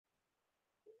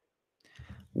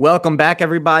Welcome back,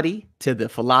 everybody, to the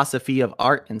Philosophy of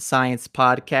Art and Science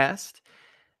podcast.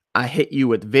 I hit you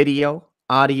with video,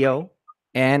 audio,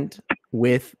 and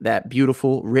with that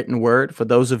beautiful written word for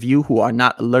those of you who are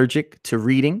not allergic to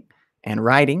reading and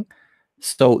writing.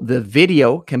 So the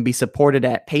video can be supported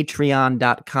at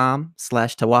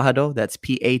patreon.com/Tewahado. That's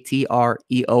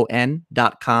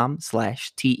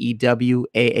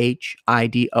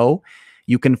patreon.com/TEWAHIDO.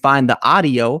 You can find the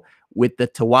audio with the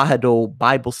Tewahado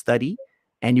Bible study,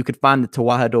 and you can find the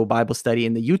Tewahado Bible study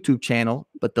in the YouTube channel.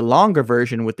 But the longer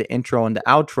version with the intro and the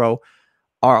outro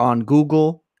are on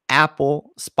Google,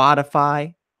 Apple,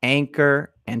 Spotify,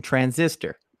 Anchor, and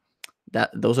Transistor.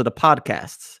 Those are the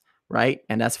podcasts, right?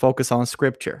 And that's focused on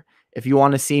scripture. If you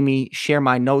want to see me share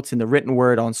my notes in the written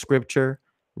word on scripture,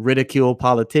 ridicule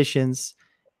politicians,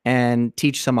 and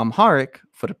teach some Amharic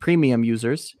for the premium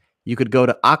users, you could go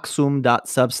to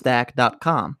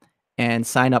aksum.substack.com and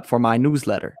sign up for my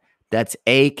newsletter. That's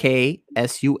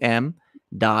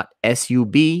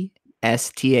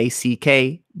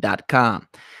aksum.substack.com.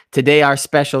 Today, our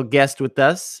special guest with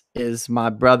us is my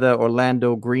brother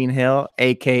Orlando Greenhill,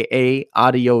 aka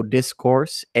Audio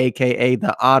Discourse, aka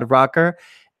the Oddrocker,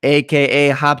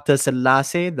 aka Hapta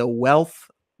Selassie, the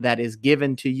wealth that is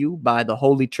given to you by the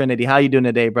Holy Trinity. How you doing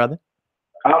today, brother?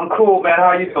 I'm cool, man.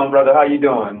 How you doing, brother? How you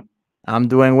doing? I'm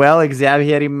doing well.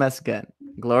 Xavier Mescan.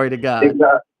 Glory to God.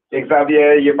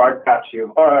 Xavier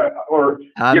Yabarkachu. Or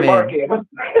Amen.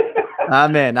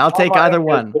 Amen. I'll take either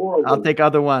one. I'll take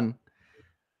either one.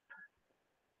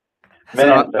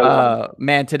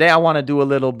 Man, today I want to do a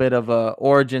little bit of a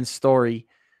origin story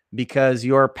because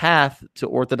your path to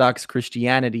Orthodox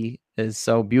Christianity is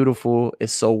so beautiful,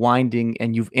 is so winding,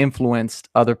 and you've influenced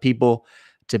other people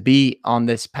to be on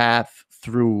this path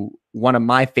through one of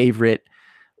my favorite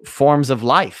forms of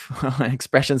life,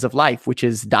 expressions of life, which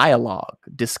is dialogue,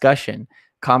 discussion,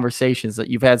 conversations. That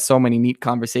you've had so many neat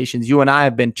conversations. You and I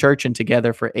have been churching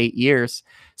together for 8 years.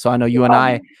 So I know you and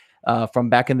I, from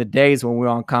back in the days when we were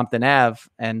on Compton Ave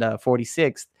and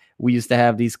 46th, we used to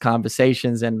have these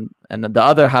conversations. And the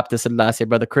other Hapta Selassie,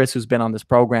 brother Chris, who's been on this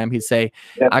program, he'd say,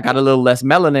 I got a little less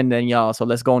melanin than y'all, so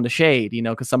let's go in the shade,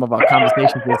 because some of our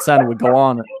conversations with son would go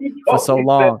on for so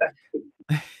long.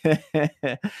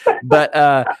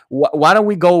 But why don't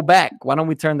we go back? Why don't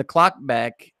we turn the clock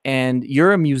back? And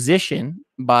you're a musician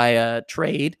by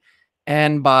trade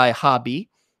and by hobby.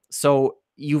 So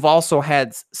you've also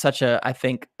had such a, I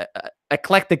think,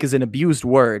 eclectic is an abused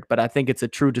word, but I think it's a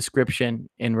true description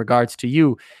in regards to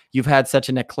you. You've had such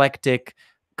an eclectic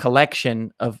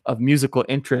collection of musical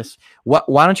interests.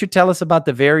 Why don't you tell us about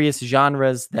the various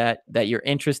genres that you're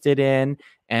interested in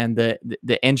and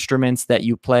the instruments that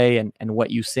you play and what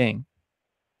you sing?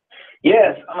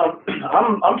 Yes,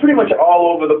 I'm pretty much all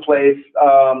over the place.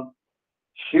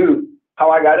 Shoot,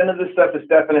 how I got into this stuff is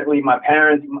definitely my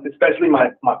parents, especially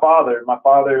my father. My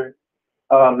father,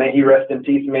 may he rest in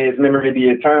peace, may his memory be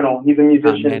eternal. He's a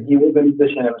musician. Amen. He was a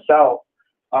musician himself.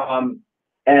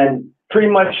 And pretty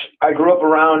much I grew up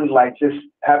around like just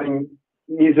having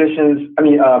music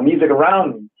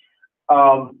around me.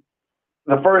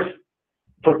 The first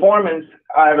performance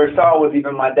I ever saw was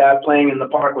even my dad playing in the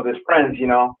park with his friends, in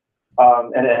LA,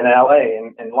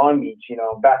 in Long Beach,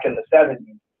 back in the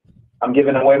 70s. I'm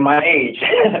giving away my age.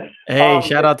 Hey,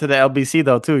 shout out to the LBC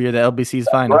though too. You're the LBC's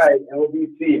finest. Right,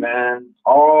 LBC, man.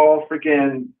 All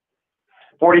freaking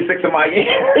 46 of my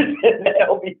years in the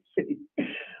LBC.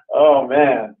 Oh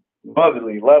man,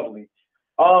 lovely.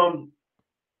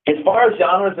 As far as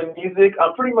genres of music,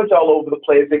 I'm pretty much all over the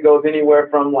place. It goes anywhere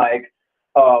from like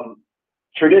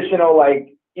traditional,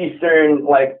 like Eastern,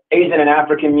 like Asian and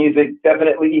African music,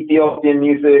 definitely Ethiopian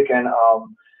music, and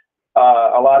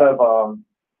a lot of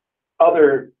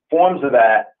other forms of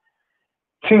that,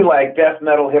 to like death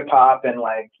metal, hip hop, and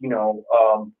like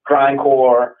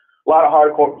grindcore, a lot of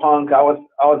hardcore punk. I was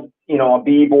a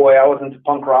b-boy. I was into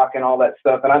punk rock and all that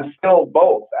stuff, and I'm still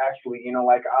both actually.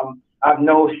 I've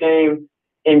no shame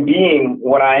in being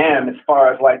what I am as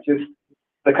far as like just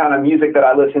the kind of music that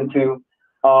I listen to.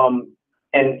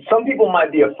 And some people might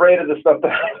be afraid of the stuff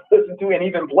that I listen to and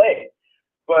even play,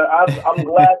 but I'm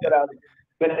glad that I've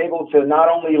been able to not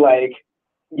only like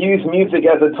use music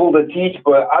as a tool to teach,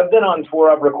 but I've been on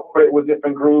tour. I've recorded with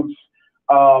different groups,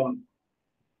 all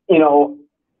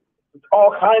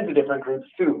kinds of different groups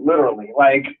too, literally.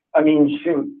 Like, I mean,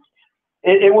 shoot,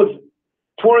 it was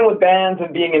touring with bands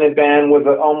and being in a band was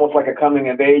almost like a coming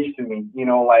of age to me,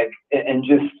 and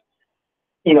just,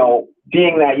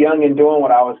 being that young and doing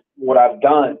what I've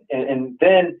done. And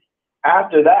then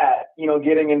after that,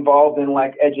 getting involved in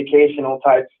like educational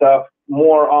type stuff,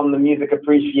 more on the music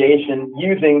appreciation,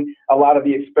 using a lot of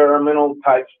the experimental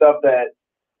type stuff that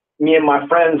me and my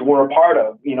friends were a part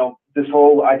of, you know, this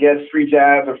whole, I guess, free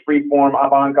jazz or free form,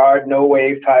 avant-garde, no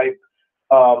wave type.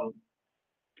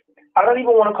 I don't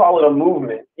even want to call it a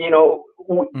movement. You know,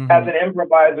 as an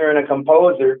improviser and a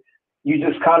composer, you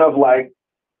just kind of like,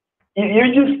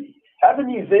 you're just, as a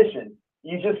musician,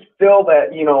 you just feel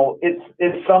that, you know,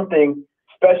 it's something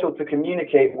special to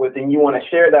communicate with, and you want to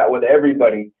share that with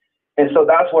everybody. And so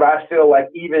that's what I feel like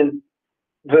even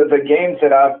the games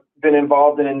that I've been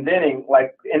involved in inventing,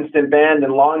 like Instant Band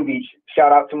in Long Beach,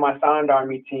 shout out to my Sound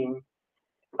Army team.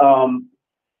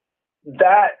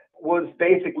 That was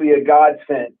basically a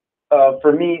godsend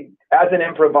for me as an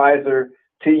improviser,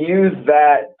 to use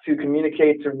that to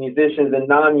communicate to musicians and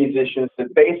non-musicians, to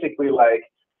basically like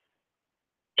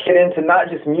get into not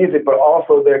just music, but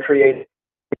also their creativity,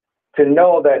 to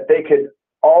know that they could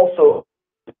also,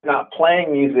 not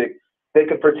playing music, they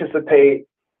could participate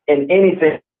in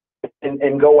anything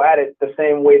and go at it the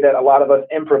same way that a lot of us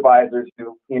improvisers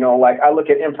do. You know, like I look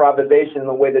at improvisation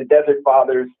the way the Desert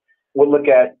Fathers would look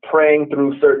at praying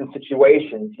through certain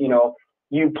situations. You know,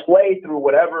 you play through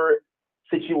whatever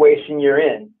situation you're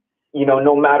in, you know,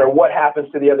 no matter what happens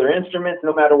to the other instruments,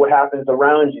 no matter what happens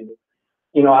around you.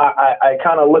 You know, I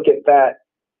kind of look at that,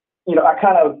 you know, I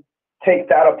kind of take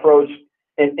that approach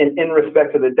in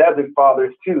respect to the Desert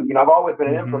Fathers too. You know, I've always been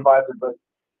an improviser,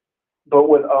 but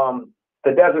with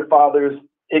the Desert Fathers,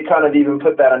 it kind of even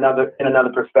put that in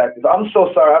another perspective. I'm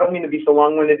so sorry. I don't mean to be so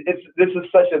long-winded. This is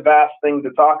such a vast thing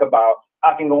to talk about.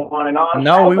 I can go on and on.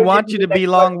 No, we want you to be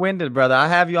long-winded, brother. I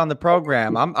have you on the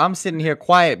program. I'm sitting here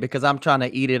quiet because I'm trying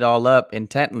to eat it all up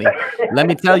intently. Let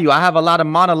me tell you, I have a lot of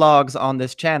monologues on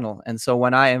this channel. And so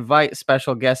when I invite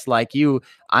special guests like you,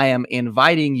 I am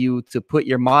inviting you to put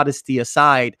your modesty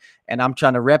aside, and I'm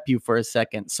trying to rep you for a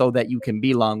second so that you can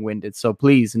be long-winded. So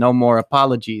please, no more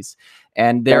apologies.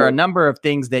 And there are a number of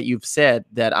things that you've said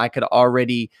that I could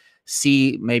already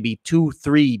see maybe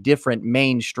 2-3 different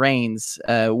main strains.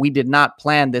 We did not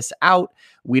plan this out.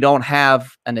 We don't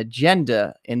have an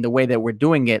agenda in the way that we're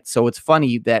doing it. So it's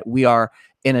funny that we are,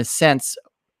 in a sense,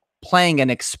 playing an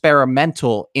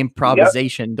experimental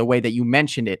improvisation, the way that you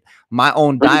mentioned it. My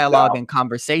own dialogue and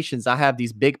conversations, I have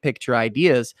these big picture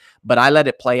ideas, but I let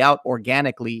it play out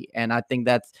organically. And I think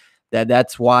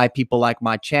that's why people like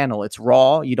my channel. It's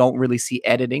raw. You don't really see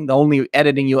editing. The only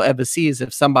editing you'll ever see is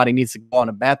if somebody needs to go on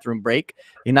a bathroom break.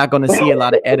 You're not going to see a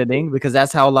lot of editing because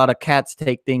that's how a lot of cats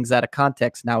take things out of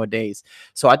context nowadays.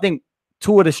 So I think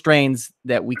two of the strains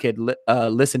that we could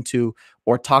listen to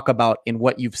or talk about in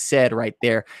what you've said right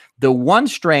there. The one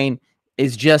strain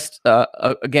is just,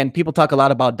 again, people talk a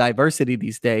lot about diversity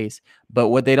these days, but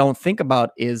what they don't think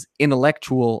about is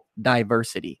intellectual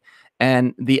diversity.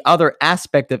 And the other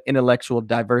aspect of intellectual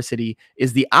diversity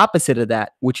is the opposite of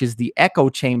that, which is the echo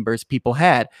chambers people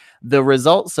had. The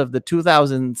results of the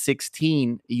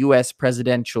 2016 US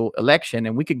presidential election,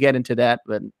 and we could get into that,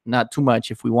 but not too much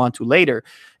if we want to later.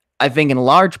 I think in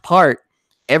large part,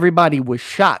 everybody was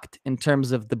shocked in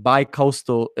terms of the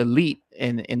bi-coastal elite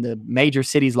in the major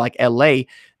cities like LA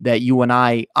that you and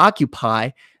I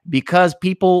occupy, because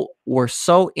people were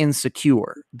so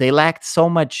insecure. They lacked so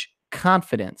much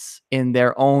confidence in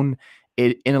their own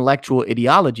intellectual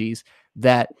ideologies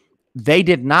that they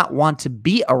did not want to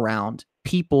be around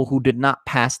people who did not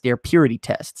pass their purity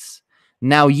tests.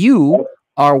 Now you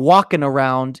are walking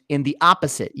around in the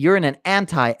opposite. You're in an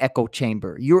anti-echo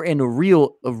chamber. You're in a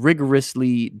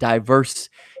rigorously diverse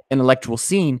intellectual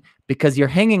scene because you're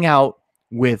hanging out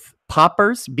with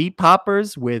poppers, beat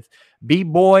poppers, with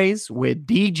B-boys, with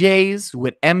DJs,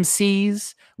 with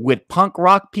MCs, with punk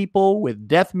rock people, with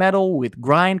death metal, with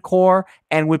grindcore,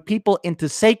 and with people into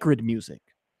sacred music.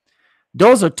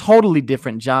 Those are totally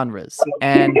different genres.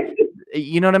 And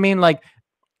you know what I mean? Like,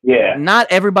 yeah, not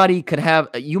everybody could have,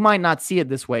 you might not see it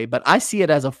this way, but I see it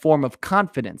as a form of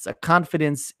confidence, a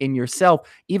confidence in yourself.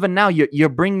 Even now, you're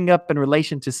bringing up in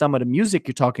relation to some of the music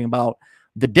you're talking about,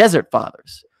 the Desert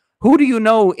Fathers. Who do you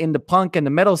know in the punk and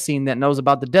the metal scene that knows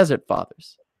about the Desert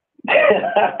Fathers?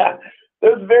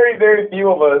 There's very, very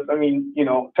few of us. I mean, you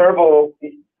know,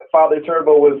 Father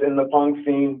Turbo was in the punk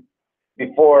scene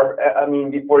before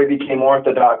he became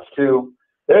Orthodox too.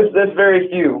 There's very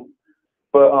few,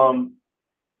 but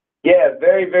yeah,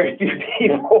 very, very few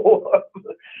people.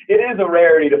 It is a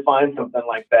rarity to find something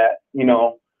like that, you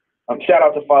know. Shout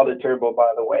out to Father Turbo,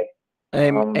 by the way.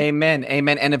 Amen.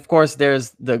 Amen. And of course,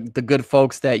 there's the good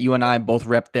folks that you and I both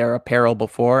rep their apparel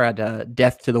before at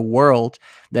Death to the World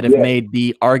that have made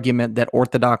the argument that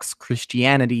Orthodox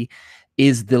Christianity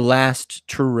is the last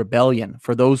true rebellion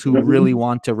for those who really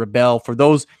want to rebel, for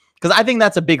those, because I think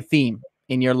that's a big theme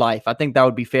in your life. I think that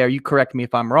would be fair. You correct me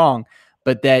if I'm wrong.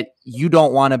 but that you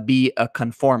don't want to be a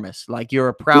conformist. Like you're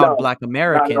a proud No, Black not at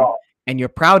American all. and you're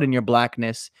proud in your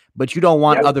Blackness, but you don't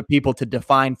want Yep. other people to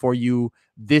define for you,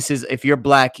 this is, if you're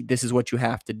Black, this is what you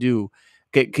have to do.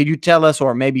 Could you tell us,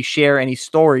 or maybe share any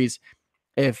stories,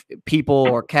 if people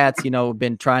or cats,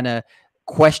 been trying to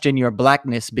question your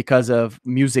Blackness because of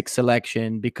music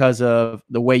selection, because of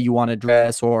the way you want to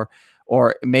dress, or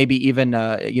maybe even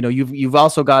you've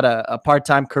also got a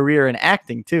part-time career in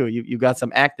acting too. You've got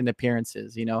some acting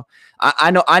appearances.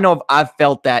 I know I've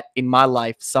felt that in my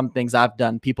life. Some things I've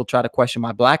done, people try to question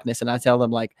my Blackness, and I tell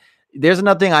them, like, there's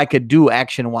nothing I could do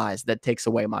action wise that takes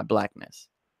away my Blackness.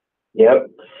 Yep.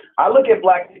 I look at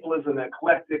Black people as an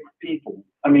eclectic people.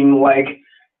 I mean, like,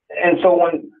 and so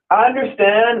when I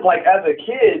understand, like, as a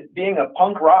kid, being a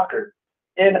punk rocker,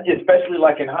 and especially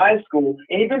like in high school,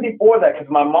 and even before that,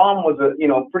 because my mom was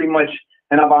pretty much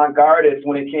an avant-gardist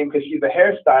when it came, because she's a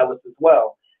hairstylist as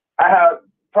well. I have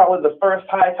probably the first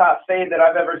high top fade that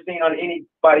I've ever seen on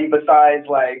anybody besides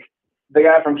like the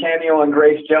guy from Cameo and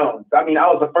Grace Jones. I mean, I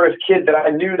was the first kid that I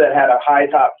knew that had a high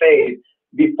top fade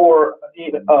before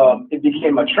it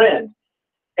became a trend.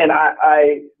 And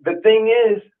the thing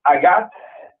is,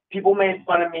 people made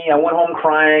fun of me. I went home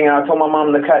crying, and I told my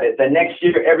mom to cut it. The next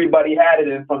year, everybody had it,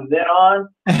 and from then on,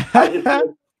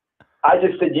 I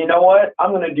just said, you know what?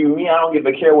 I'm gonna do me. I don't give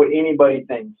a care what anybody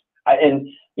thinks.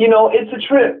 It's a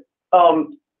trip.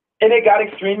 And it got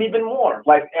extreme even more.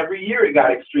 Like every year, it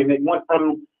got extreme. It went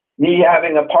from me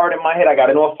having a part in my head. I got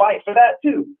into a fight for that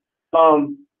too.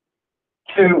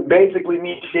 To basically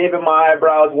me shaving my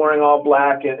eyebrows, wearing all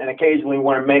black, and occasionally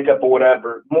wearing makeup or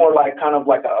whatever. More like kind of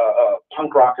like a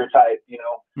punk rocker type,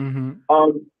 Mm-hmm.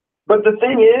 But the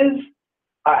thing is,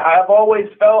 I've always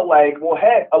felt like, well,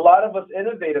 heck, a lot of us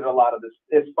innovated a lot of this.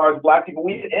 As far as Black people,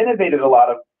 we innovated a lot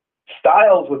of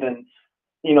styles within,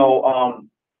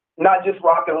 not just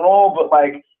rock and roll, but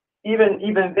like even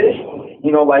visually,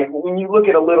 like when you look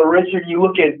at a Little Richard, you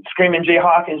look at Screaming Jay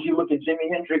Hawkins, you look at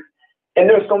Jimi Hendrix, and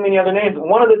there's so many other names.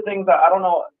 One of the things that I don't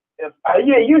know if,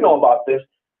 you know about this,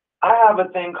 I have a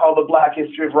thing called the Black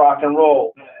History of Rock and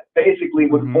Roll. Basically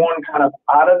was born kind of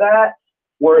out of that,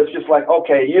 where it's just like,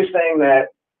 okay, you're saying that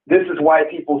this is white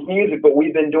people's music, but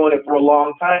we've been doing it for a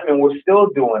long time and we're still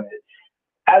doing it.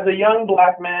 As a young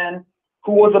Black man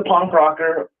who was a punk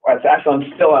rocker,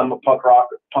 actually I'm a punk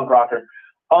rocker.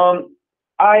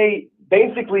 I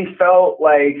basically felt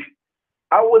like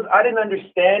I didn't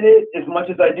understand it as much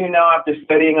as I do now after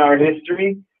studying our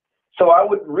history. So I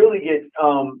would really get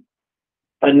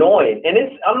annoyed. And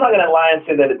I'm not going to lie and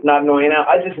say that it's not annoying now.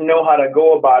 I just know how to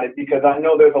go about it, because I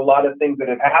know there's a lot of things that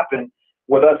have happened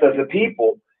with us as a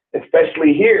people,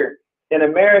 especially here in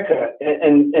America.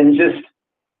 And just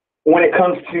when it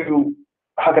comes to,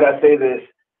 how could I say this?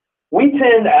 We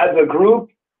tend as a group,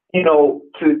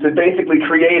 to basically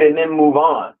create and then move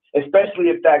on, especially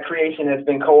if that creation has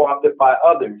been co-opted by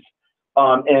others.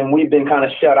 And we've been kind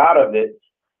of shut out of it.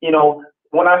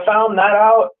 When I found that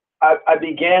out, I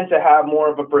began to have more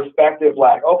of a perspective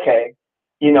like, okay,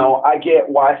 I get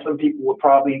why some people would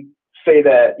probably say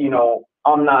that,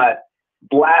 I'm not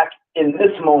Black in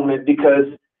this moment, because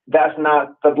that's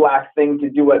not the Black thing to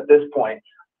do at this point.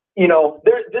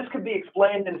 This could be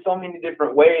explained in so many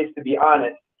different ways, to be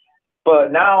honest.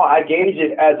 But now I gauge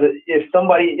it as if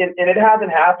somebody, and it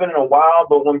hasn't happened in a while,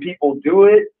 but when people do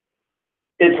it,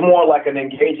 it's more like an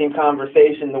engaging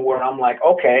conversation, to where I'm like,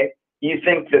 okay, you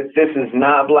think that this is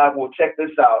not Black? Well, check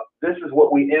this out. This is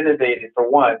what we innovated, for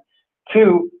one.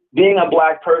 Two, being a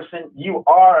Black person, you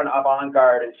are an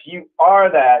avant-gardist. You are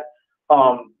that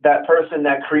person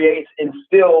that creates and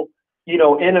still,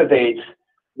 innovates.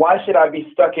 Why should I be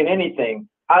stuck in anything?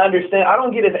 I understand. I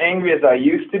don't get as angry as I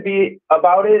used to be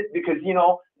about it, because,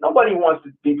 nobody wants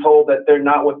to be told that they're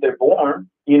not what they're born.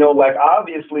 Like,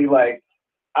 obviously, like,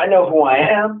 I know who I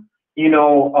am,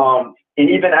 and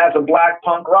even as a Black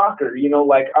punk rocker,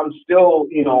 like, I'm still,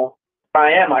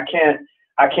 I am. I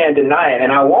can't deny it,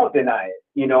 and I won't deny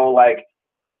it, like,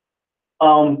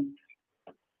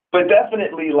 but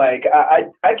definitely, like,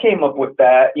 I came up with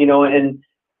that, and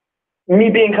me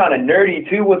being kind of nerdy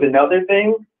too was another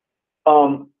thing.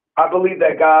 I believe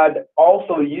that God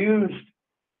also used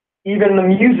even the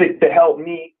music to help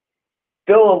me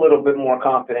feel a little bit more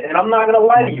confident. And I'm not going to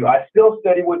lie to you, I still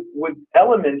study with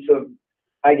elements of,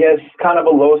 I guess, kind of a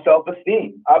low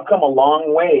self-esteem. I've come a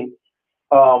long way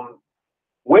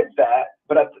with that,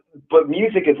 but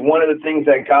music is one of the things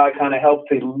that God kind of helped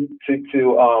to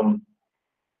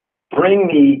bring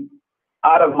me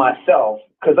out of myself,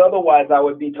 because otherwise I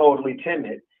would be totally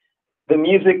timid. The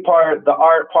music part, the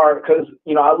art part, because,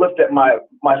 I looked at my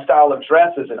style of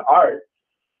dress as an art.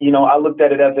 I looked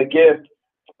at it as a gift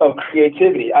of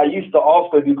creativity. I used to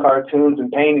also do cartoons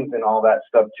and paintings and all that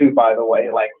stuff too, by the way,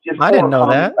 like just I didn't more know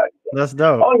comic that. type stuff. That's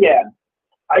dope. Oh yeah,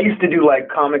 I used to do like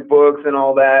comic books and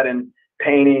all that, and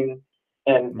painting,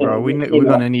 Bro, and we're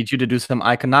gonna need you to do some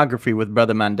iconography with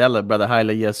Brother Mandela, Brother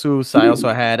Haile Jesus. I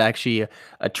also had actually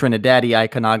a Trinidadi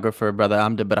iconographer, Brother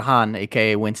Amda Burhan,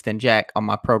 aka Winston Jack, on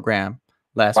my program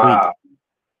last week. wow,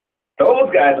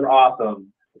 those guys are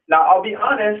awesome. Now I'll be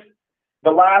honest,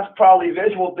 the last probably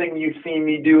visual thing you've seen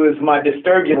me do is my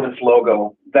Disturbulence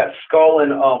logo, that skull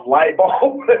and light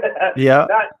bulb. Yeah.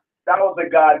 That was a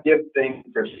God gift thing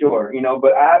for sure, you know.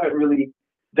 But I haven't really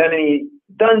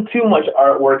done too much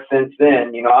artwork since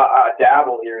then. You know, I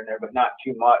dabble here and there, but not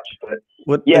too much.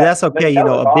 But yeah, that's okay. You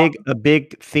know, awesome. a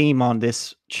big theme on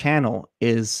this channel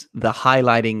is the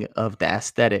highlighting of the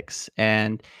aesthetics,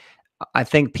 and I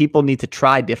think people need to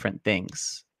try different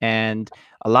things. And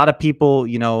a lot of people,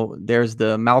 you know, there's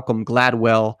the Malcolm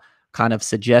Gladwell kind of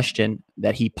suggestion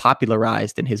that he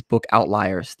popularized in his book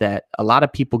Outliers, that a lot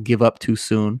of people give up too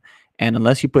soon. And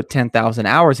unless you put 10,000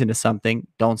 hours into something,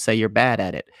 don't say you're bad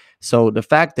at it. So the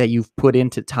fact that you've put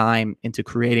into time into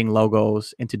creating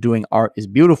logos, into doing art is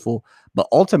beautiful. But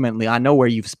ultimately, I know where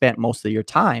you've spent most of your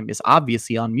time is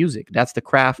obviously on music. That's the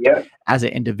craft as an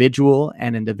individual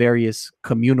and in the various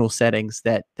communal settings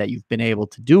that you've been able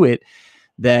to do it,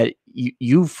 that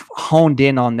you've honed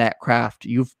in on that craft.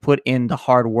 You've put in the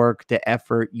hard work, the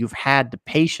effort, you've had the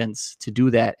patience to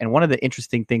do that. And one of the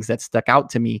interesting things that stuck out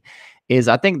to me is,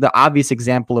 I think the obvious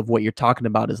example of what you're talking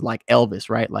about is like Elvis,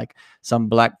 right? Like some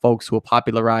black folks who will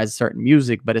popularize certain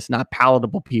music, but it's not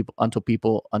palatable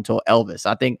until Elvis.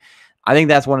 I think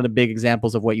that's one of the big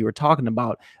examples of what you were talking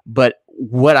about. But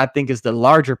what I think is the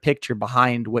larger picture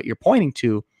behind what you're pointing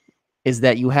to is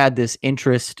that you had this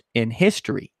interest in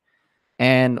history.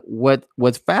 And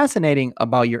what's fascinating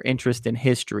about your interest in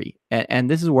history, and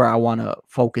this is where I want to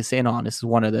focus in on, this is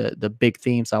one of the big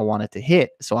themes I wanted to hit.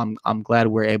 So I'm glad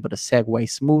we're able to segue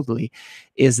smoothly,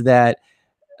 is that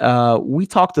we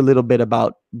talked a little bit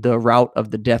about the route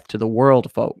of the death to the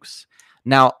world, folks.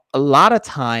 Now, a lot of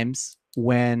times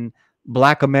when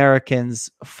Black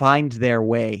Americans find their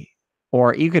way,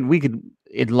 or even we could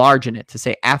enlarge it to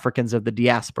say Africans of the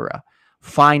diaspora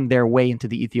find their way into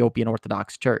the Ethiopian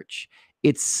Orthodox Church,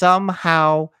 it's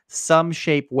somehow, some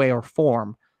shape, way, or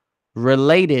form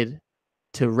related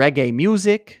to reggae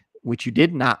music, which you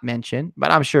did not mention, but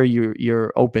I'm sure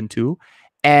you're open to,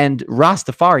 and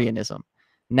Rastafarianism.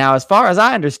 Now, as far as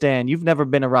I understand, you've never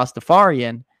been a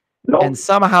Rastafarian, and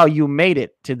somehow you made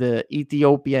it to the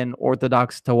Ethiopian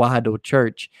Orthodox Tewahedo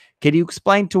Church. Can you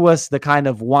explain to us the kind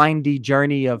of windy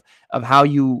journey of how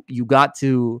you got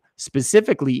to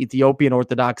specifically Ethiopian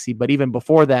Orthodoxy, but even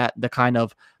before that, the kind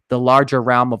of the larger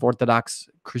realm of Orthodox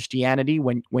Christianity,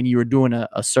 when you were doing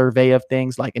a survey of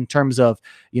things, like in terms of,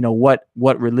 you know, what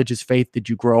religious faith did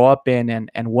you grow up in,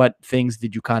 and what things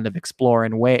did you kind of explore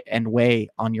and weigh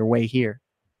on your way here?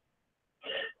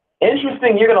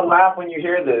 Interesting. You're going to laugh when you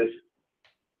hear this.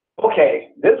 Okay,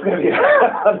 this is going to be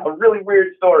a really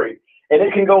weird story, and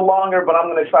it can go longer, but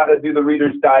I'm going to try to do the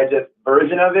Reader's Digest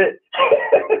version of it.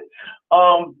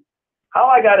 How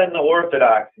I got into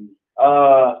Orthodoxy.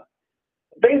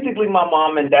 Basically, my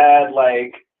mom and dad,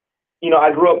 like, you know,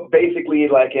 I grew up basically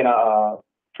like in a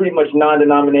pretty much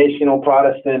non-denominational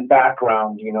Protestant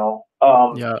background, you know.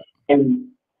 And,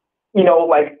 you know,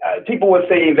 like people would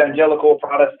say evangelical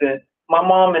Protestant. My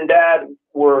mom and dad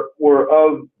were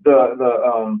of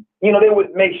the you know, they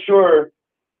would make sure,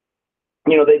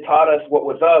 you know, they taught us what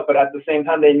was up, but at the same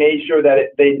time, they made sure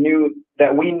that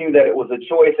we knew that it was a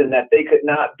choice, and that they could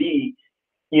not be,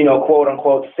 you know, quote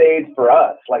unquote, saved for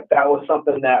us. Like that was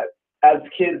something that as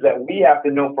kids that we have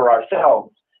to know for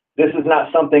ourselves. This is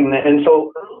not something that, and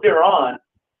so earlier on,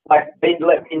 like they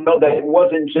let me know that it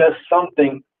wasn't just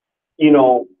something, you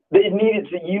know, you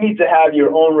need to have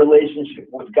your own relationship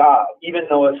with God, even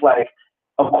though it's like,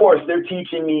 of course, they're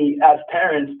teaching me as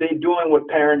parents, they're doing what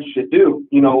parents should do,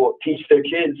 you know, teach their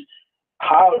kids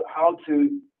how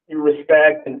to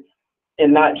respect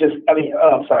and not just,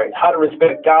 how to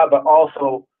respect God, but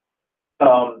also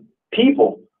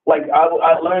people. Like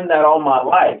I learned that all my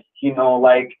life, you know,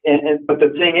 like, but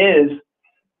the thing is,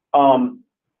 I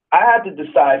had to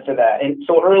decide for that. And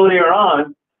so earlier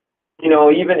on, you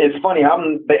know, even it's funny,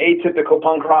 I'm the atypical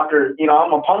punk rocker, you know,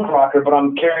 I'm a punk rocker, but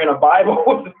I'm carrying a Bible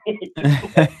with me.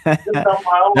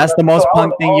 That's the most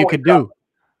punk thing you could do.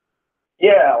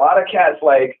 Yeah, a lot of cats,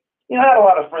 like, you know, I had a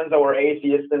lot of friends that were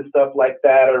atheists and stuff like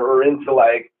that, or into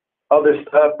like other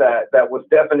stuff that was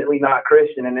definitely not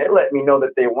Christian, and they let me know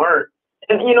that they weren't.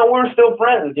 And, you know, we're still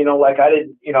friends, you know, like I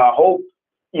didn't, you know, I hope,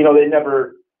 you know, they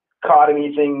never caught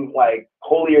anything like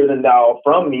holier than thou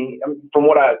from me. From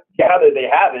what I gather, they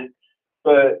haven't.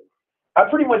 But I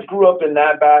pretty much grew up in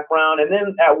that background. And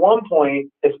then at one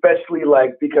point, especially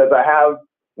like because I have,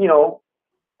 you know,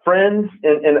 friends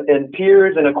and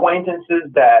peers and acquaintances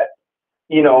that,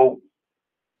 you know,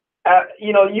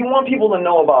 you want people to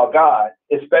know about God,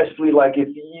 especially like if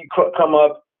you come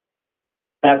up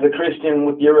as a Christian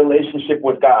with your relationship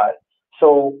with God.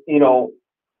 So, you know,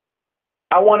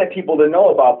 I wanted people to know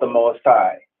about the Most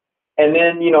High. And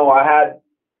then, you know, I had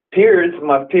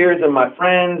my peers and my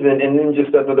friends and then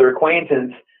just other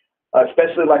acquaintance,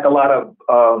 especially like a lot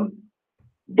of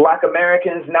Black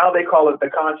Americans. Now they call it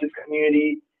the conscious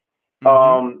community.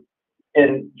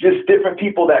 And just different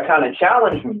people that kind of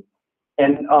challenged me.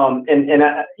 And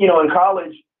you know, in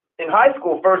college, in high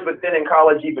school first, but then in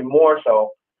college even more so,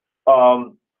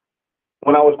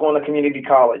 when I was going to community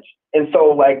college. And so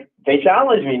like they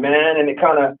challenged me, man, and it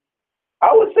kind of, I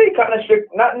would say kind of shook,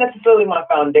 not necessarily my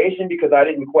foundation because I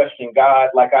didn't question God.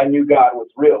 Like I knew God was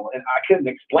real and I couldn't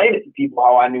explain it to people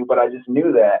how I knew, but I just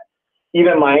knew that.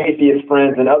 Even my atheist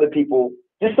friends and other people,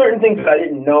 just certain things that I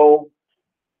didn't know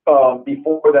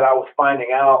before that I was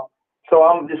finding out. So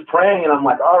I'm just praying and I'm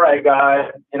like, all right,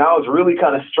 God. And I was really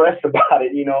kind of stressed about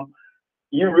it. You know,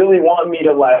 you really want me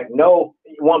to like know,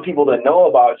 you want people to know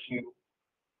about you,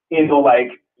 you know, like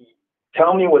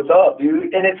tell me what's up,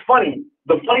 dude. And it's funny.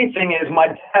 The funny thing is my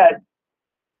dad,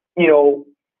 you know,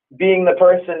 being the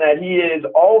person that he is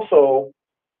also,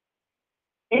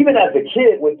 even as a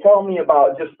kid, would tell me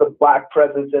about just the Black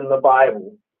presence in the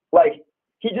Bible. Like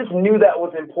he just knew that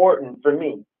was important for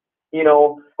me, you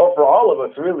know, or for all of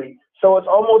us really. So it's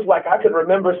almost like I could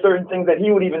remember certain things that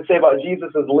he would even say about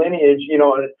Jesus's lineage, you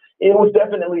know, and it was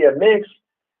definitely a mix,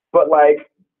 but like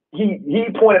he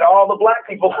pointed all the Black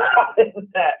people out in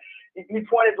that. He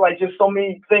pointed like just so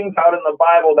many things out in the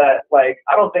Bible that like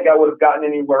I don't think I would have gotten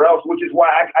anywhere else, which is why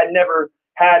I never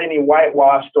had any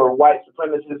whitewashed or white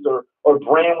supremacist or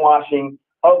brainwashing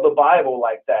of the Bible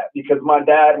like that, because my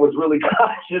dad was really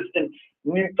conscious and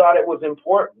thought it was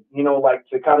important, you know, like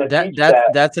to kind of teach that.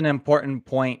 That's an important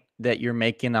point that you're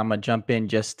making. I'm gonna jump in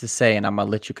just to say, and I'm gonna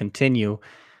let you continue,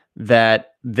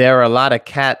 that there are a lot of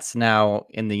cats now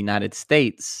in the United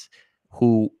States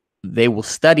who they will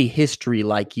study history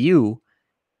like you,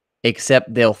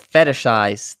 except they'll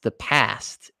fetishize the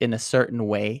past in a certain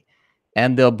way,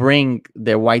 and they'll bring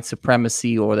their white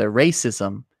supremacy or their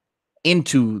racism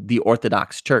into the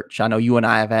Orthodox Church. I know you and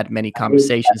I have had many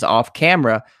conversations off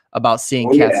camera about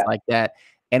seeing cats like that.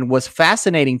 And what's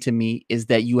fascinating to me is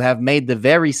that you have made the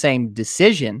very same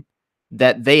decision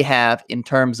that they have in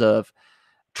terms of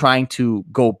trying to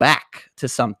go back to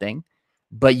something,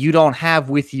 but you don't have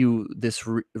with you this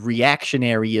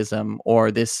reactionaryism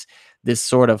or this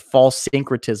sort of false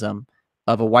syncretism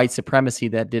of a white supremacy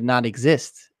that did not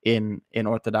exist in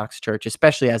Orthodox Church,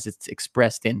 especially as it's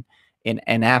expressed in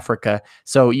Africa.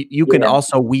 So you can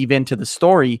also weave into the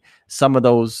story some of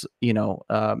those, you know,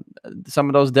 some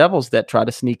of those devils that try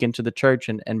to sneak into the church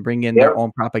and bring in their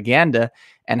own propaganda,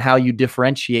 and how you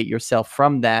differentiate yourself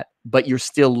from that, but you're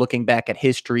still looking back at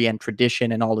history and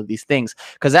tradition and all of these things,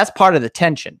 because that's part of the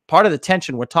tension. Part of the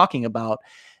tension we're talking about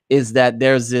is that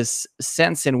there's this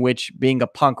sense in which being a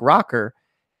punk rocker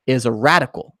is a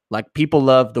radical. Like people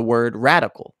love the word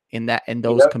radical in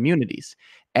those communities.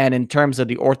 And in terms of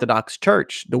the Orthodox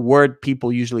Church, the word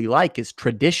people usually like is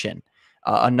tradition.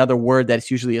 Another word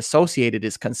that's usually associated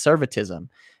is conservatism.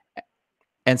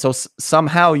 And so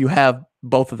somehow you have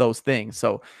both of those things.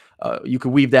 So you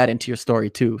could weave that into your story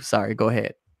too. Sorry, go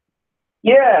ahead.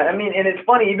 Yeah, I mean, and it's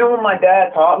funny, even when my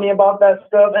dad taught me about that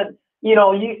stuff, and you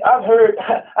know, I've heard,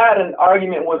 I had an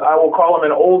argument with, I will call him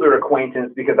an older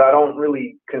acquaintance because I don't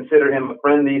really consider him a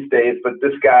friend these days, but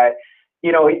this guy,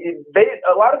 you know,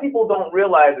 a lot of people don't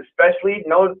realize, especially,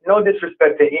 no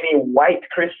disrespect to any white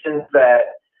Christians that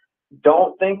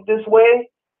don't think this way.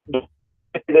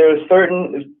 There's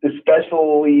certain,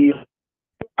 especially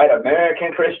white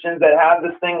American Christians, that have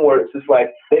this thing where it's just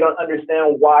like they don't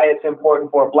understand why it's important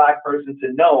for a Black person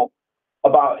to know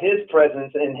about his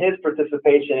presence and his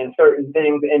participation in certain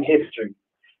things in history.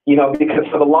 You know, because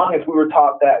for the longest we were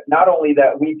taught that not only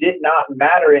that we did not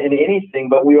matter in anything,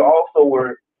 but we also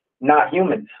were not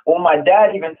human. When my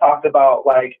dad even talked about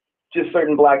like just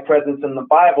certain Black presence in the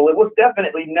Bible, it was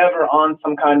definitely never on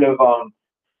some kind of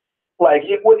like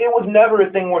it was never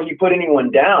a thing where he put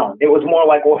anyone down. It was more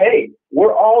like, well, hey,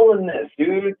 we're all in this,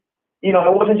 dude. You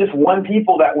know, it wasn't just one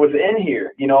people that was in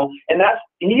here, you know, and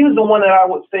he was the one that I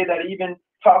would say that even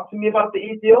talked to me about the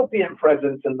Ethiopian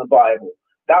presence in the Bible.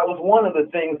 That was one of the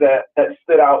things that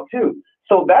stood out too.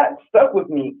 So that stuck with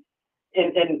me.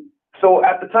 And So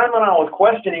at the time when I was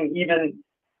questioning, even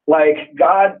like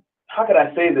God, how could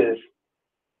I say this?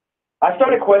 I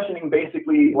started questioning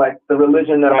basically like the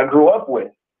religion that I grew up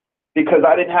with, because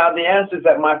I didn't have the answers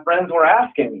that my friends were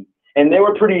asking me. And they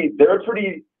were pretty,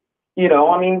 you know,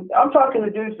 I mean, I'm talking to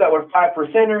dudes that were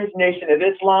 5%ers, Nation of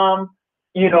Islam,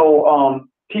 you know,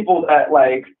 people that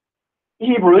like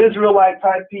Hebrew Israelite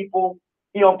type people,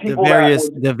 you know, people that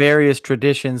were, the various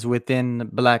traditions within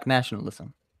Black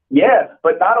nationalism. yeah.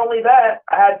 But not only that,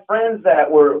 I had friends that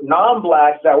were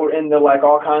non-blacks that were into like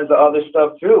all kinds of other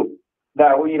stuff too.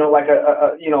 That were, you know, like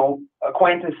you know,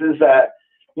 acquaintances that,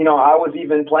 you know, I was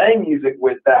even playing music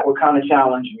with that would kind of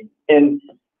challenge me. And,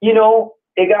 you know,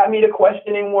 it got me to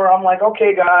questioning where I'm like,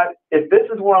 okay, God, if this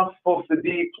is where I'm supposed to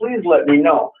be, please let me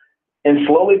know. And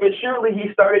slowly but surely,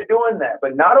 he started doing that.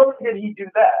 But not only did he do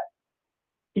that,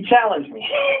 he challenged me.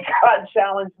 God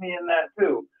challenged me in that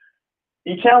too.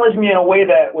 He challenged me in a way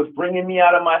that was bringing me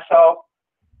out of myself.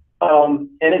 And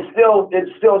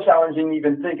it's still challenging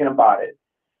even thinking about it.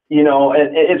 You know,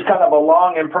 and it's kind of a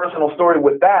long and personal story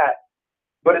with that.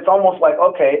 But it's almost like,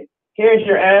 okay, here's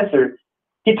your answer.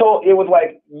 It was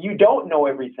like, you don't know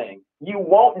everything. You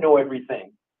won't know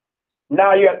everything.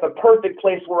 Now you're at the perfect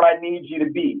place where I need you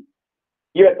to be.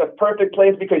 You're at the perfect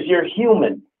place because you're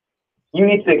human. You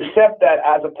need to accept that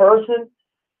as a person,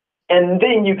 and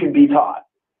then you can be taught.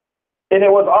 And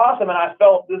it was awesome. And I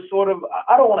felt this sort of,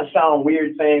 I don't want to sound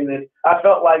weird saying this, I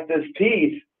felt like this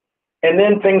peace. And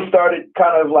then things started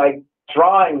kind of like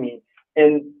drawing me.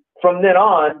 And from then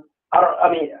on,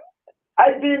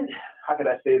 I've been, how could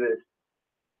I say this?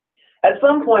 At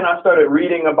some point, I started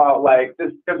reading about like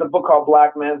this. There's a book called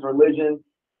Black Man's Religion.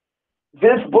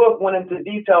 This book went into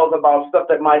details about stuff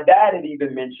that my dad had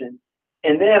even mentioned.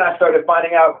 And then I started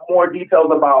finding out more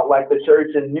details about like the church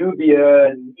in Nubia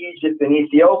and Egypt and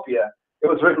Ethiopia. It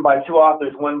was written by two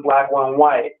authors, one black, one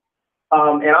white.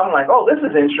 And I'm like, oh, this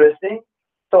is interesting.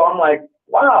 So I'm like,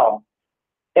 wow.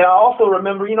 And I also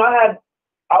remember, you know, I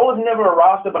was never a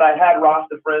Rasta, but I had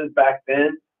Rasta friends back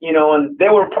then, you know, and they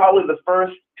were probably the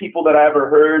first people that I ever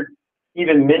heard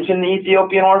even mention the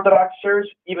Ethiopian Orthodox Church,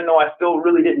 even though I still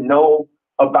really didn't know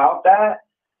about that.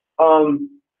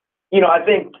 You know, I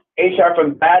think HR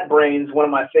from Bad Brains, one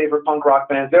of my favorite punk rock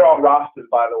bands, they're all Rastas,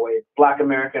 by the way, Black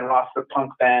American Rasta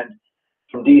punk band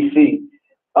from DC.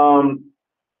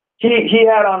 He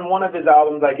had on one of his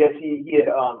albums, I guess he had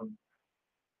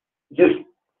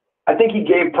I think he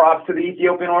gave props to the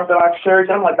Ethiopian Orthodox Church.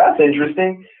 I'm like, that's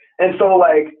interesting. And so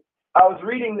like I was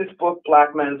reading this book,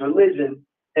 Black Man's Religion,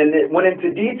 and it went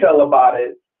into detail about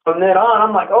it. From then on,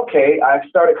 I'm like, okay, I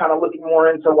started kind of looking more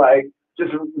into like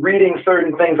just reading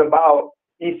certain things about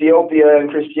Ethiopia and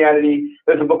Christianity.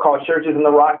 There's a book called Churches in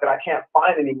the Rock that I can't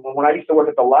find anymore. When I used to work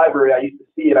at the library, I used to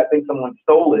see it. I think someone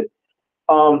stole it.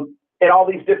 And all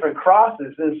these different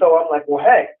crosses. And so I'm like, well,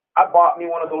 hey, I bought me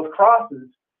one of those crosses.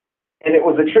 And it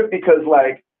was a trip because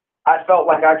like, I felt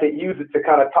like I could use it to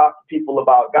kind of talk to people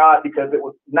about God because it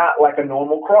was not like a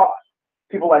normal cross.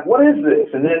 People were like, what is this?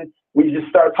 And then we just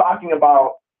start talking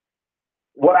about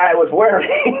what I was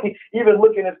wearing, even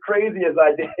looking as crazy as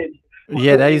I did.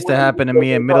 Yeah, that used to happen to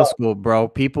me in middle school, bro.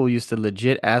 People used to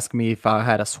legit ask me if I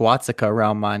had a swastika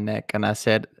around my neck. And I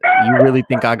said, you really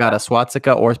think I got a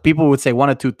swastika? Or people would say one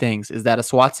of two things. Is that a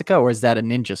swastika or is that a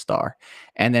ninja star?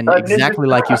 And then exactly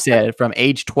like you said, from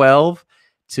age 12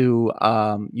 to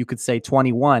you could say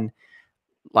 21,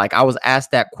 like I was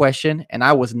asked that question and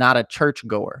I was not a church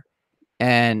goer.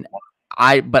 And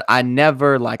but I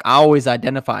never, like, I always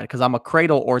identified because I'm a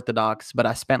cradle Orthodox, but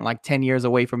I spent like 10 years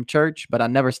away from church, but I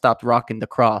never stopped rocking the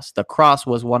cross. The cross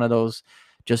was one of those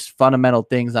just fundamental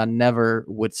things I never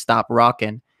would stop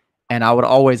rocking. And I would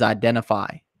always identify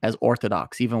as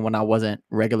Orthodox, even when I wasn't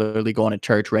regularly going to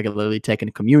church, regularly taking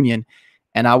communion.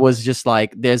 And I was just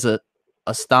like, there's a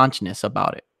staunchness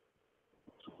about it.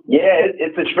 Yeah,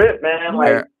 it's a trip, man.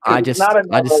 Like, I just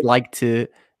like to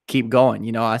keep going.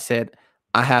 You know, I said,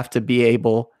 I have to be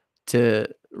able to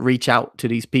reach out to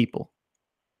these people.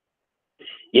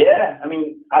 Yeah, I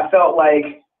mean, I felt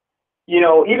like, you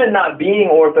know, even not being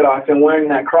Orthodox and wearing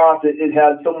that cross, it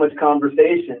had so much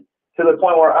conversation to the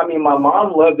point where, I mean, my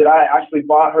mom loved it. I actually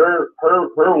bought her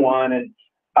one, and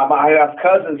I have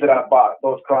cousins that I bought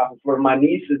those crosses for. My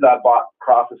nieces I bought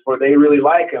crosses for. They really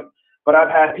like them. But I've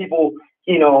had people,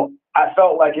 you know, I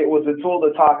felt like it was a tool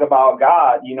to talk about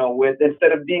God, you know, with,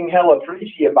 instead of being hella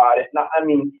preachy about it. I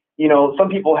mean, you know, some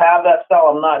people have that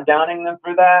style. I'm not downing them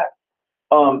for that.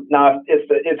 Now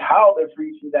it's how they're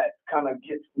preaching that kind of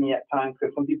gets me at times,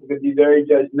 because some people could be very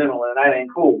judgmental and that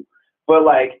ain't cool. But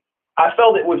like, I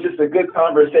felt it was just a good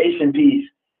conversation piece.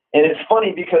 And it's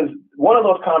funny because one of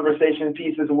those conversation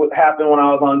pieces happened when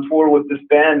I was on tour with this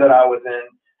band that I was in.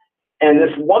 And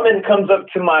this woman comes up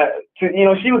to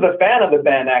she was a fan of the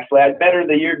band, actually. I'd met her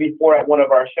the year before at one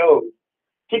of our shows.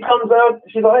 She comes up,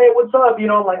 she's like, hey, what's up?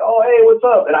 I'm like, oh, hey, what's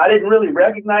up? And I didn't really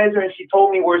recognize her, and she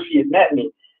told me where she had met me.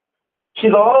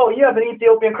 She's like, oh, you have an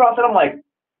Ethiopian cross? And I'm like,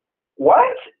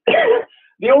 what?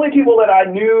 The only people that I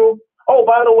knew, oh,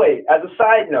 by the way, as a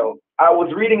side note, I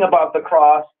was reading about the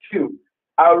cross too.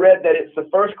 I read that it's the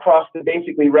first cross that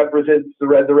basically represents the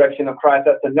resurrection of Christ.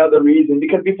 That's another reason,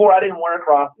 because before I didn't wear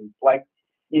crosses, but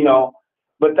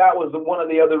that was one of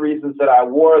the other reasons that I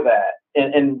wore that.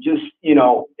 And just,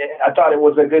 I thought it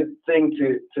was a good thing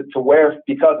to wear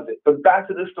because of it. But back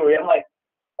to this story, I'm like,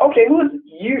 okay, who is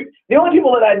you? The only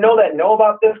people that I know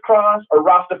about this cross are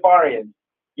Rastafarians.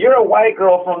 You're a white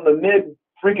girl from the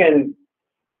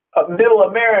middle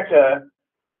America,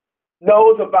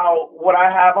 knows about what I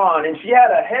have on. And she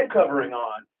had a head covering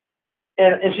on.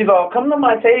 And she's all, come to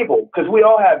my table, because we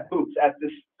all have booths at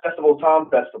this festival, Tom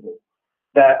Festival,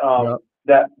 that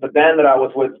that the band that I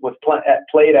was with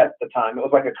played at the time. It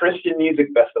was like a Christian music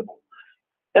festival.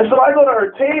 And so I go to her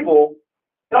table,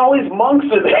 and all these monks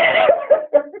are there.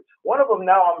 One of them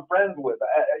now I'm friends with.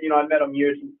 I met him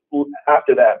years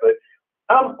after that, but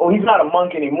he's not a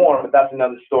monk anymore, but that's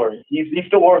another story. He's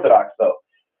still Orthodox though.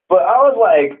 But I was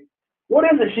like, what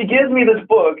is it? She gives me this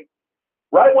book.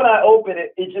 Right when I open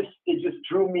it, it just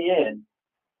drew me in,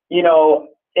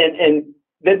 and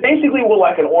they basically were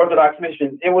like an Orthodox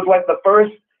mission. It was like the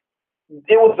first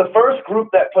group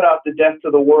that put out the Death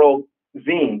to the World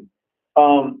zine,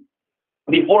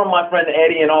 before my friend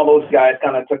Eddie and all those guys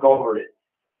kind of took over it.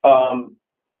 But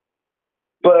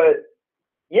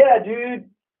yeah, dude,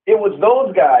 it was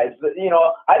those guys that,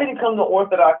 I didn't come to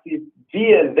Orthodoxy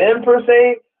via them per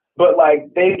se, but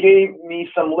like they gave me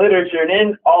some literature, and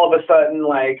then all of a sudden,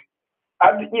 like,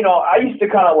 I used to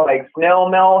kind of like snail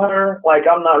mail her. Like,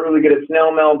 I'm not really good at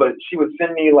snail mail, but she would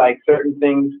send me like certain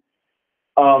things.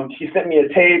 She sent me a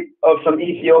tape of some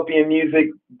Ethiopian music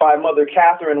by Mother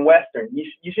Catherine Western.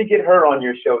 You should get her on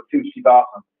your show too. She's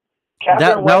awesome.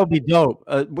 That would be dope.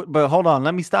 But hold on,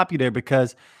 let me stop you there,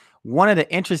 because one of the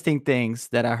interesting things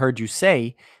that I heard you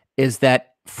say is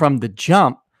that from the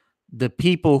jump, the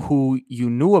people who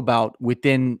you knew about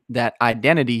within that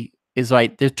identity is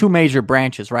like, there's two major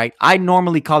branches, right? I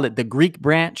normally call it the Greek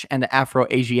branch and the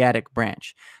Afro-Asiatic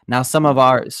branch. Now, some of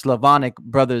our Slavonic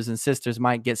brothers and sisters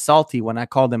might get salty when I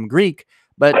call them Greek,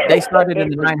 but they started in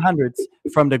the 900s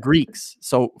from the Greeks.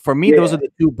 So for me, those are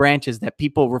the two branches that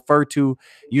people refer to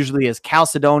usually as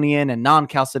Chalcedonian and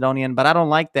non-Chalcedonian, but I don't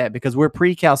like that because we're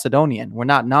pre-Chalcedonian. We're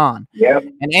not non. Yep.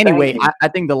 And anyway, I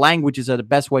think the languages are the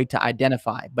best way to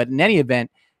identify. But in any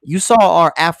event, you saw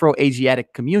our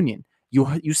Afro-Asiatic communion.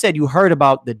 You said you heard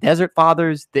about the Desert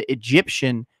Fathers, the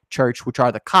Egyptian church, which are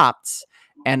the Copts,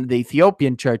 and the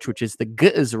Ethiopian church, which is the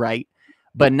Gizrite.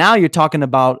 But now you're talking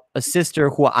about a sister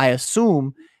who I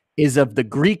assume is of the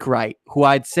Greek rite, who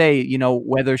I'd say,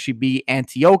 whether she be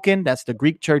Antiochian, that's the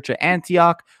Greek church of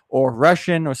Antioch, or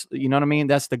Russian, or, you know what I mean?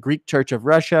 That's the Greek church of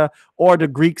Russia, or the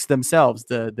Greeks themselves,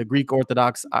 the Greek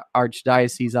Orthodox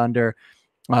Archdiocese under,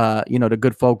 the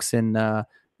good folks in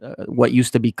what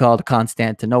used to be called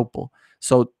Constantinople.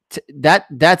 So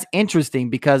that's interesting,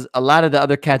 because a lot of the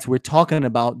other cats we're talking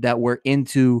about that were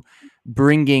into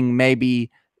bringing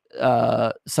maybe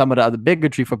some of the other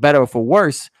bigotry, for better or for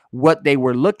worse, what they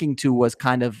were looking to was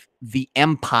kind of the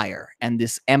empire and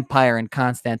this empire in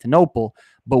Constantinople.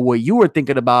 But what you were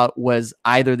thinking about was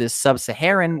either this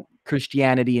sub-Saharan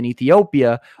Christianity in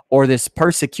Ethiopia or this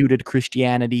persecuted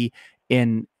Christianity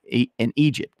in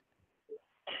Egypt.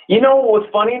 What was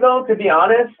funny though, to be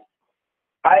honest,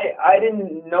 I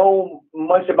didn't know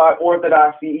much about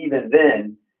Orthodoxy even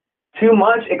then, too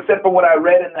much, except for what I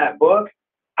read in that book.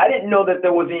 I didn't know that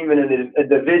there was even a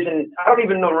division. I don't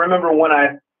even remember when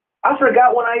I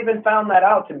forgot when I even found that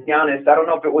out, to be honest. I don't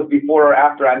know if it was before or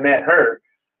after I met her,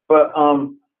 but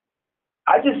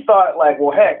I just thought like,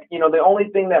 well, heck, the only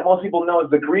thing that most people know is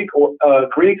the Greek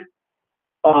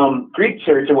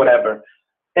church or whatever.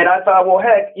 And I thought, well,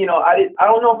 heck, I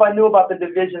don't know if I knew about the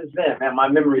divisions then. Man, my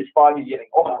memory is foggy, getting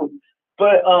old.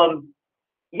 But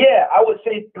yeah, I would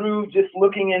say through just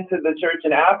looking into the church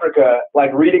in Africa,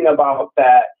 like reading about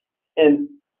that, and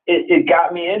it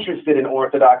got me interested in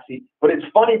Orthodoxy. But it's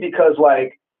funny because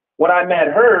like when I met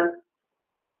her,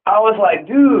 I was like,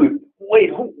 dude,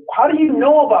 wait, how do you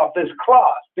know about this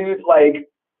cross, dude? Like,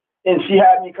 and she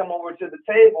had me come over to the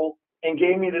table and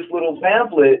gave me this little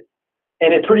pamphlet,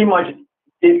 and it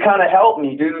kind of helped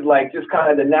me, dude, like just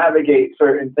kind of to navigate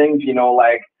certain things,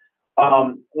 like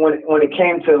when it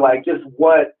came to like just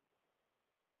what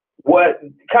what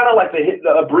kind of like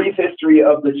a brief history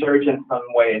of the church in some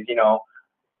ways. You know,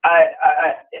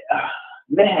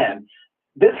 man,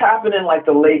 this happened in like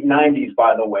the late 90s,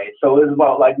 by the way. So it was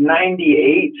about like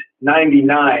 98,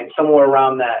 99, somewhere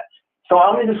around that. So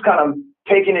I'm just kind of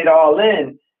taking it all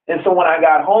in. And so when I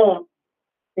got home,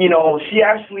 you know, she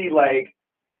actually like,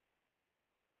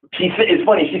 it's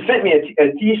funny, she sent me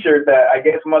a t-shirt that I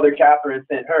guess Mother Catherine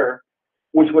sent her,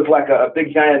 which was like a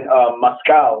big giant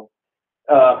mascal,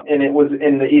 and it was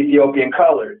in the Ethiopian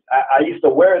colors. I used to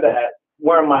wear that,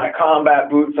 wear my combat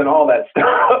boots and all that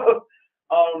stuff,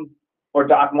 or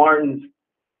Doc Martens.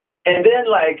 And then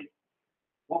like,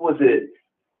 what was it?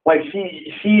 Like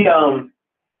she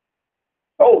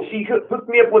hooked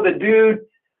me up with a dude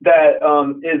that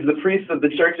is the priest of the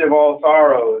Church of All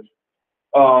Sorrows,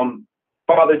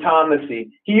 Father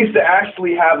Thomasy. He used to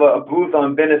actually have a booth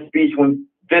on Venice Beach when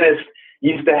Venice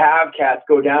used to have cats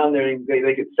go down there and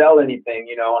they could sell anything,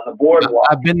 you know, on the boardwalk.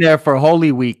 I've been there for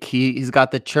Holy Week. He's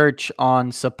got the church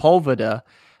on Sepulveda,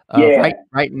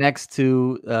 right next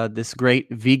to this great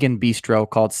vegan bistro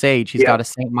called Sage. He's got a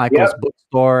St. Michael's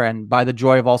bookstore, and By the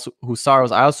Joy of All Who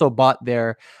Sorrows. I also bought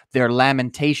their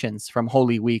Lamentations from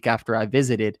Holy Week after I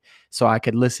visited, so I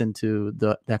could listen to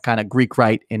that kind of Greek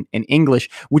rite in English,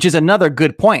 which is another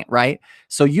good point, right?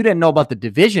 So you didn't know about the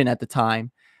division at the time,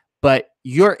 but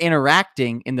you're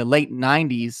interacting in the late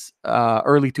 90s,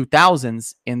 early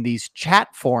 2000s in these chat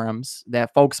forums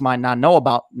that folks might not know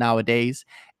about nowadays.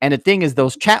 And the thing is,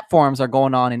 those chat forums are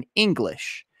going on in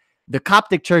English. The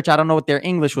Coptic church, I don't know what their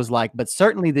English was like, but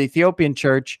certainly the Ethiopian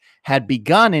church had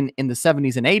begun in the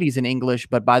 70s and 80s in English.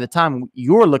 But by the time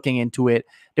you were looking into it,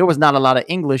 there was not a lot of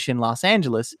English in Los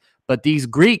Angeles. But these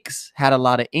Greeks had a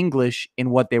lot of English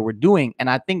in what they were doing. And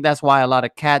I think that's why a lot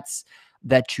of cats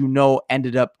that you know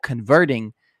ended up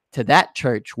converting to that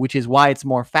church, which is why it's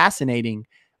more fascinating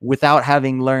without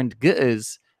having learned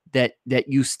Ge'ez, that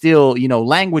you still, you know,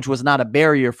 language was not a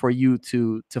barrier for you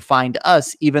to find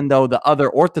us, even though the other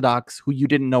Orthodox who you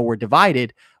didn't know were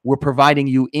divided were providing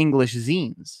you English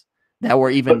zines that were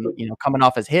even, you know, coming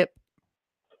off as hip.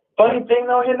 Funny thing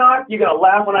though, Hinok, you're gonna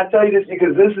laugh when I tell you this,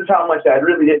 because this is how much I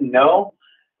really didn't know.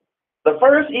 The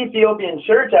first Ethiopian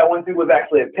church I went to was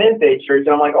actually a Pente church, and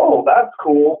I'm like, oh, that's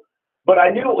cool. But I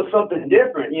knew it was something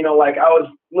different, you know, like I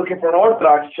was looking for an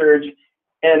Orthodox church,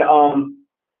 and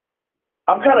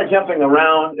I'm kind of jumping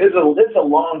around. It's a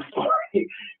long story.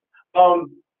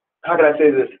 How can I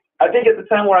say this? I think at the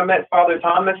time where I met Father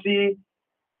Thomasy,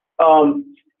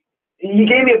 he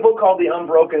gave me a book called The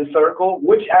Unbroken Circle,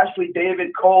 which actually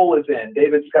David Cole is in.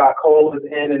 David Scott Cole is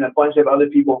in, and a bunch of other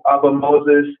people, Abba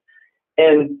Moses.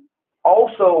 And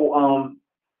also,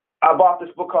 I bought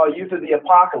this book called Youth of the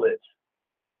Apocalypse.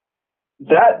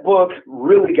 That book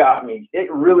really got me.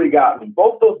 It really got me.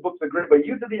 Both those books are great, but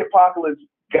Youth of the Apocalypse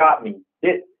got me.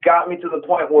 It got me to the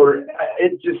point where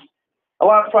it just, a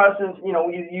lot of Protestants, you know,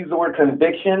 use the word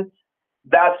conviction.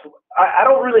 I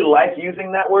don't really like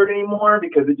using that word anymore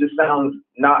because it just sounds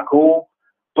not cool.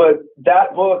 But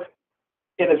that book,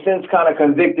 in a sense, kind of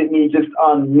convicted me just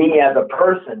on me as a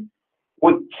person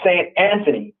with St.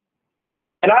 Anthony.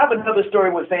 And I have another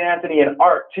story with St. Anthony and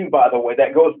art too, by the way,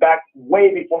 that goes back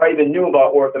way before I even knew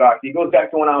about Orthodoxy. It goes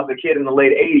back to when I was a kid in the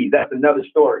late 80s. That's another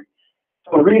story.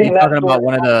 So reading that talking about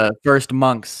one of the first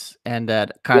monks and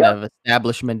that kind of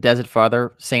establishment desert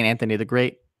father, St. Anthony the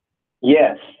Great.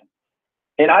 Yes.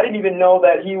 And I didn't even know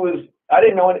that he was, I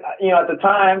didn't know, you know, at the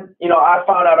time, you know, I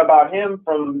found out about him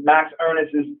from Max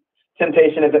Ernest's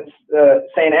Temptation of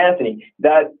St. Anthony.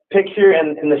 That picture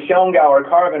and the Schongauer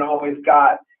carving always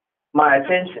got my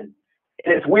attention.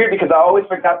 And it's weird because I always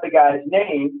forgot the guy's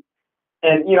name.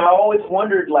 And, you know, I always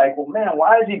wondered, like, well, man,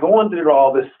 why is he going through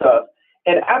all this stuff?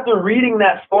 And after reading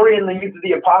that story in the Youth of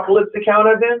the Apocalypse account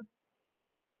of him,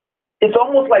 it's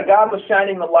almost like God was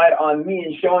shining the light on me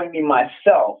and showing me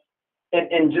myself,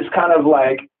 and just kind of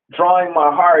like drawing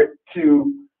my heart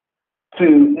to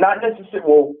not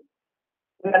necessarily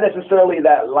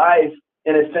that life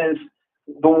in a sense,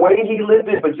 the way he lived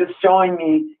it, but just showing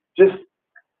me just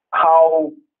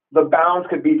how the bounds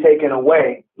could be taken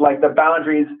away, like the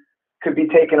boundaries could be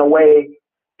taken away,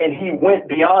 and he went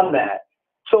beyond that.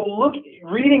 So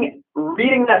reading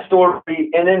that story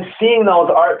and then seeing those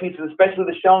art pieces, especially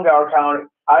the Schongauer account,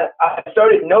 I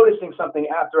started noticing something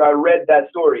after I read that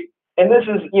story. And this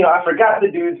is, you know, I forgot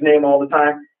the dude's name all the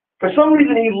time. For some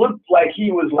reason, he looked like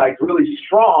he was like really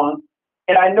strong,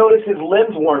 and I noticed his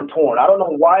limbs weren't torn. I don't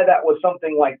know why that was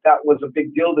something like that was a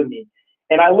big deal to me.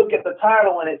 And I look at the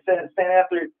title and it says St.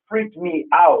 Anthony, freaked me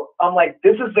out. I'm like,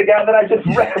 this is the guy that I just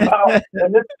read about.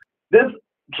 And this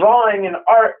drawing and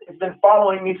art has been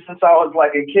following me since I was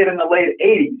like a kid in the late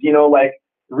 80s, you know, like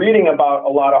reading about a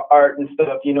lot of art and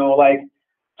stuff, you know, like,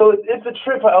 so it's a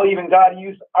trip how even God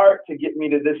used art to get me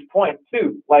to this point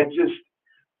too. Like, just,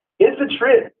 it's a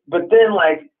trip. But then,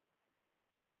 like,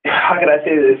 how can I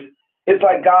say this? It's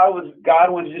like God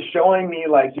was just showing me,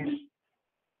 like, just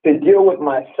to deal with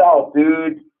myself,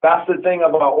 dude. That's the thing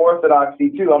about orthodoxy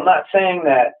too. I'm not saying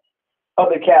that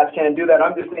other cats can't do that.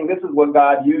 I'm just saying this is what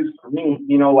God used for me,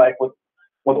 you know, like with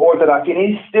orthodoxy. And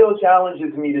he still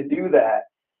challenges me to do that.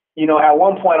 You know, at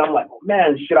one point I'm like,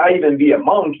 man, should I even be a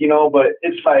monk? You know, but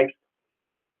it's like,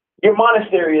 your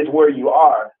monastery is where you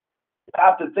are. You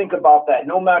have to think about that.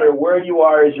 No matter where you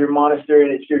are is your monastery,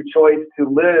 and it's your choice to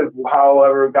live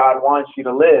however God wants you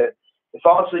to live. It's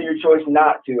also your choice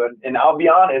not to. And I'll be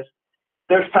honest,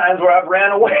 there's times where I've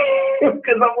ran away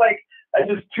because I'm like, that's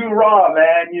just too raw,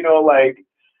 man. You know, like,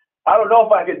 I don't know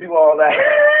if I could do all that.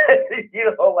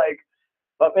 You know, like,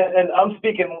 and I'm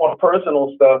speaking more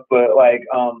personal stuff, but like,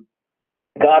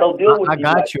 God will deal with you. I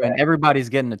got like you. that. And everybody's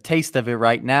getting a taste of it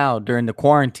right now during the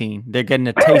quarantine. They're getting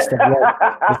a taste of what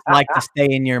it's like to stay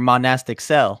in your monastic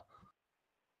cell.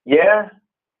 Yeah.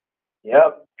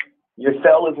 Yep. Your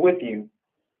cell is with you,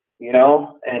 you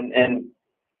know, and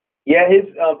yeah,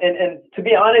 and to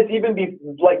be honest, even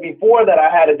before that, I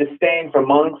had a disdain for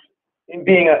monks,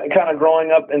 being kind of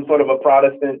growing up in sort of a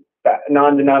Protestant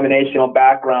non-denominational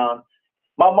background.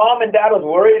 My mom and dad was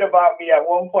worried about me at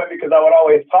one point because I would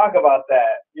always talk about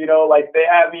that. You know, like, they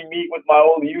had me meet with my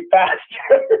old youth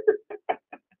pastor.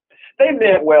 They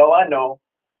meant well, I know,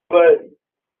 but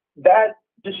that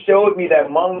just showed me that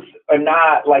monks are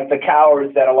not like the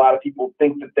cowards that a lot of people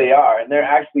think that they are, and they're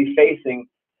actually facing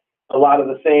a lot of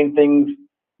the same things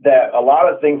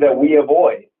that we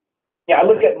avoid. Yeah, I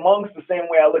look at monks the same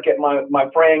way I look at my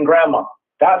praying grandma.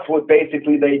 That's what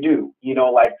basically they do. You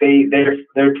know, like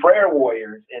they're prayer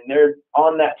warriors, and they're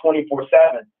on that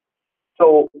 24/7.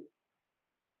 So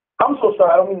I'm so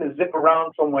sorry, I don't mean to zip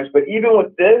around so much, but even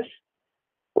with this,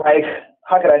 like,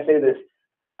 how could I say this?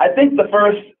 I think the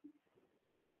first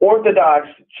Orthodox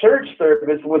church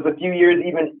service was a few years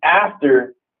even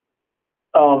after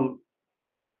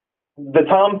the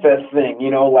Tom Fest thing,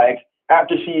 you know, like,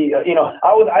 after she, you know,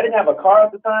 I didn't have a car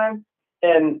at the time,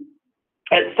 and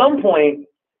at some point,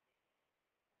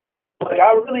 like,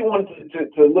 I really wanted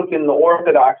to look in the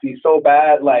orthodoxy so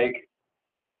bad. Like,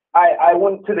 I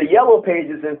went to the yellow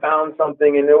pages and found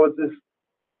something, and there was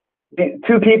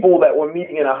two people that were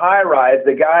meeting in a high rise.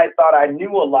 The guy thought I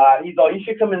knew a lot. He's like, you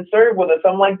should come and serve with us.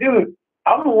 I'm like, dude,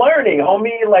 I'm learning,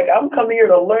 homie. Like, I'm coming here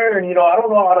to learn. You know, I don't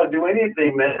know how to do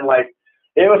anything, man. Like,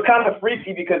 it was kind of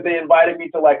freaky because they invited me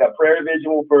to like a prayer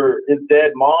vigil for his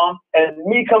dead mom. And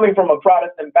me coming from a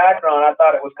Protestant background, I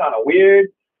thought it was kind of weird.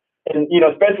 And, you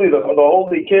know, especially the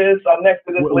holy kiss. I'm next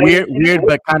to this lady. Weird,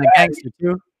 but kind of gangster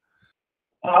too.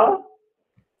 Huh?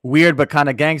 Weird, but kind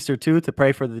of gangster too, to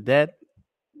pray for the dead.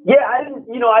 Yeah, I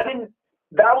didn't,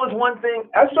 that was one thing.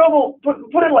 I struggled, put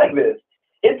it like this.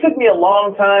 It took me a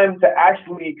long time to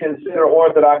actually consider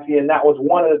orthodoxy, and that was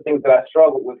one of the things that I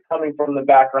struggled with, coming from the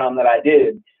background that I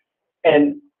did.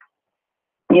 And,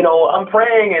 you know, I'm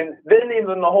praying, and then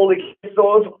even the holy kiss.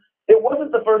 So it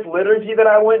wasn't the first liturgy that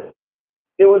I went.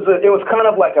 It was kind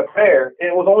of like a prayer.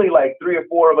 It was only like 3 or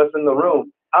 4 of us in the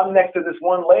room. I'm next to this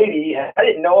one lady, and I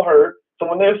didn't know her. So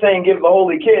when they're saying give the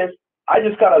holy kiss, I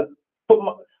just kind of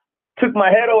took my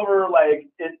head over, like,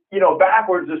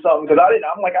 backwards or something, because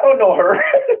I'm like, I don't know her.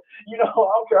 You know, I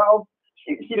don't care how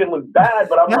she didn't look bad,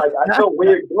 but I'm like, I feel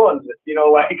weird doing this, you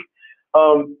know, like,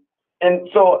 and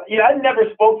so, you know, I never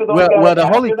spoke to those guys. Well, the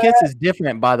holy kiss is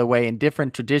different, by the way, in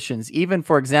different traditions. Even,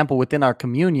 for example, within our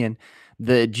communion,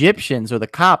 the Egyptians or the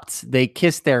Copts, they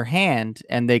kiss their hand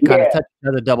and they kind of touch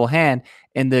another double hand.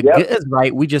 And the Giz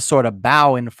rite, we just sort of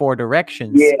bow in 4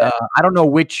 directions. I don't know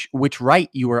which rite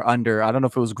you were under. I don't know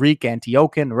if it was Greek,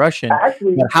 Antiochian, Russian.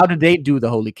 Actually, but how did they do the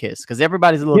holy kiss? Because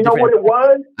everybody's a little different. You know what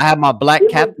it was? I have my Black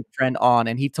Catholic friend on,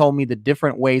 and he told me the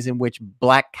different ways in which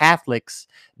Black Catholics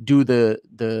do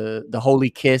the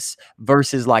holy kiss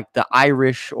versus like the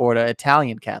Irish or the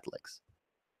Italian Catholics.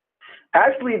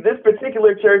 Actually, this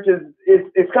particular church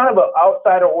is kind of an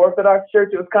outsider Orthodox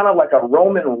church. It was kind of like a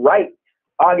Roman Rite,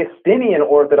 Augustinian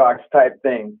Orthodox type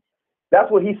thing.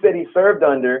 That's what he said he served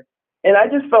under. And I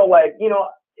just felt like, you know,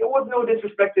 it was no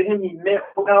disrespect to him. He meant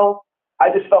well. I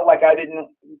just felt like I didn't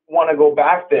want to go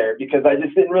back there because I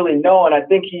just didn't really know. And I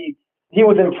think he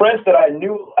was impressed that I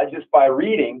knew just by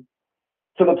reading,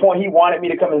 to the point he wanted me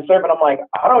to come and serve. And I'm like,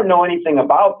 I don't know anything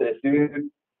about this, dude.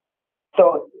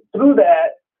 So through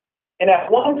that, and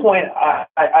at one point, I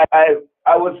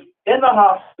was in the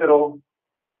hospital,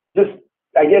 just,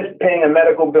 I guess, paying a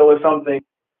medical bill or something.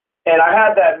 And I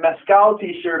had that Mescal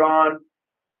t-shirt on,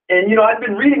 And you know, I've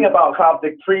been reading about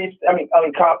Coptic priests,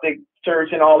 Coptic church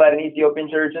and all that, and Ethiopian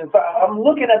church. And so I'm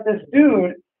looking at this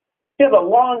dude. He has a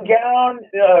long gown,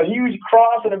 a huge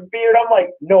cross, and a beard. I'm like,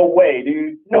 no way,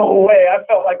 dude, no way. I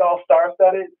felt like all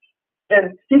star-studded.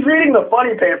 And he's reading the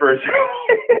funny papers.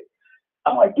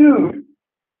 I'm like, dude.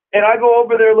 And I go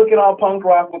over there looking all punk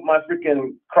rock with my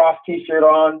freaking cross T-shirt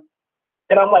on.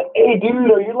 And I'm like, hey,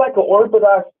 dude, are you like an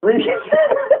Orthodox priest?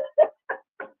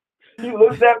 He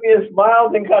looks at me and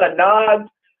smiles and kind of nods.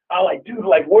 I'm like, dude,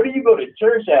 like, where do you go to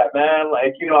church at, man?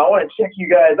 Like, you know, I want to check you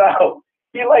guys out.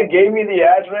 He like gave me the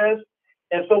address.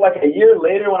 And so like a year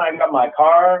later when I got my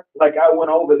car, like I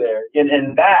went over there.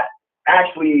 And that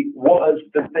actually was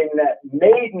the thing that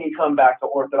made me come back to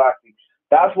Orthodoxy.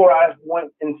 That's where I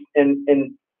went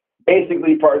and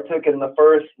basically partook in the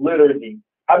first liturgy.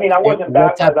 I mean, I wasn't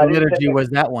baptized. What type of liturgy was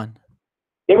that one?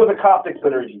 It was a Coptic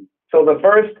liturgy. So the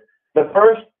first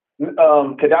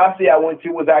Kadasi I went to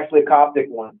was actually a Coptic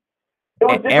one. It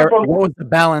was what was the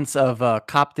balance of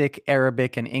Coptic,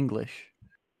 Arabic, and English?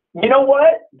 You know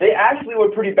what? They actually were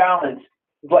pretty balanced.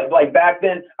 Like back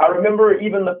then, I remember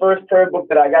even the first prayer book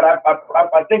that I got.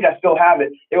 I think I still have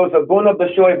it. It was Abuna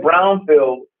Bashoy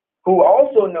Brownfield, who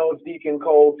also knows Deacon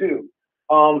Cole too.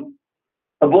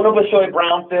 Abuna Bashoy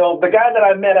Brownfield. The guy that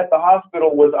I met at the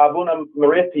hospital was Abuna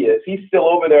Mauritius. He's still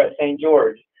over there at St.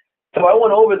 George. So I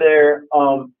went over there,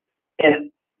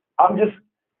 and I'm just,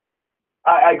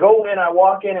 I go in, I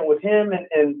walk in, and with him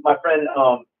and my friend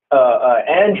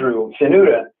Andrew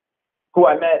Shanuda, who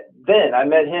I met then. I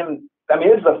met him. I mean,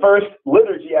 this is the first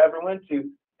liturgy I ever went to,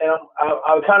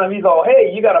 and he's all, hey,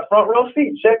 you got a front row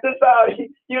seat. Check this out. He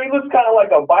looks kind of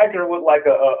like a biker with like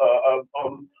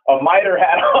a mitre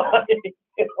hat on.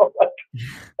 You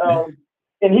know,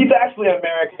 and he's actually an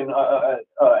American,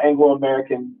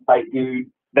 Anglo-American type dude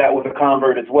that was a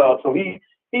convert as well. So he,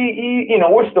 you know,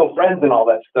 we're still friends and all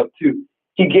that stuff too.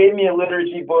 He gave me a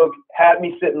liturgy book, had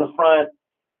me sit in the front.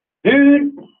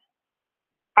 Dude,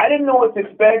 I didn't know what to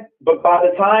expect, but by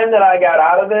the time that I got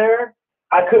out of there,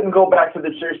 I couldn't go back to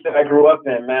the church that I grew up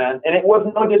in, man. And it was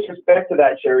no disrespect to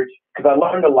that church, because I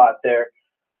learned a lot there.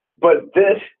 But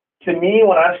this, to me,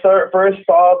 when I first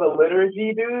saw the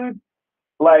liturgy, dude,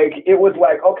 like, it was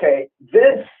like, okay,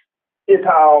 this is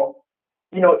how,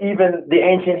 you know, even the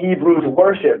ancient Hebrews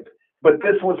worshiped. But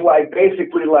this was like,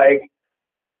 basically like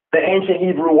the ancient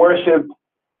Hebrew worship,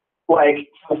 like,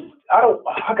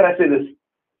 how can I say this?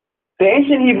 The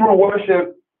ancient Hebrew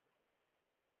worship,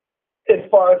 as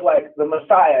far as like the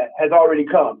Messiah has already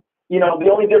come. You know,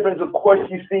 the only difference, of course,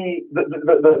 you see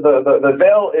the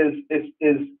veil is,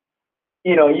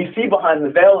 you know, you see behind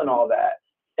the veil and all that.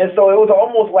 And so it was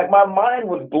almost like my mind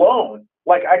was blown.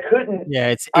 Like I couldn't. Yeah,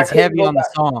 it's heavy on the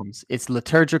Psalms. It's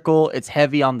liturgical. It's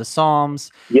heavy on the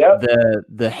Psalms. Yeah.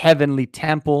 The heavenly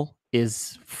temple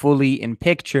is fully in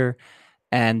picture.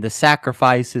 And the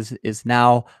sacrifice is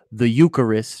now the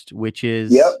Eucharist, which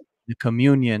is the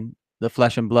communion, the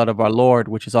flesh and blood of our Lord,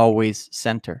 which is always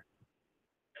center.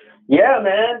 Yeah,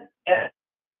 man. And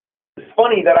it's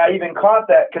funny that I even caught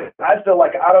that, because I feel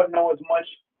like I don't know as much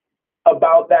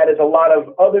about that as a lot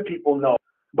of other people know.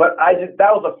 But that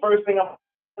was the first thing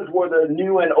where the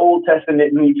New and Old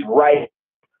Testament meets right.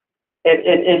 And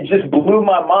it just blew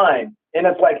my mind. And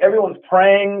it's like everyone's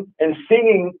praying and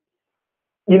singing,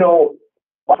 you know,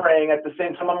 praying at the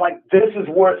same time. I'm like, this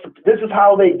is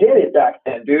how they did it back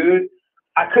then, dude.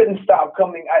 I couldn't stop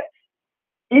coming.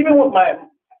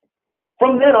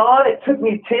 From then on, it took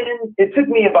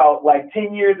me about like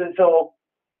 10 years until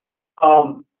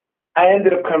I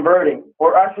ended up converting,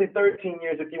 or actually 13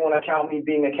 years if you want to count me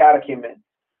being a catechumen.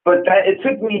 But it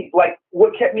took me, like,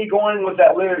 what kept me going was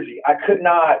that liturgy. I could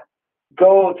not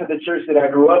go to the church that I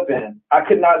grew up in. I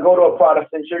could not go to a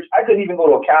Protestant church. I couldn't even go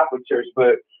to a Catholic church,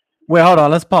 but wait, hold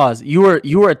on. Let's pause. You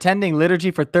were attending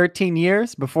liturgy for 13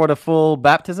 years before the full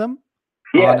baptism?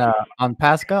 Yeah. On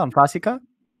Pascha?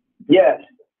 Yes.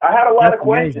 I had a lot of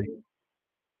questions. Amazing.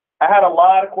 I had a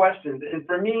lot of questions. And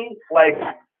for me, like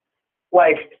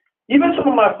even some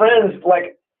of my friends,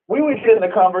 like we would get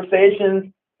into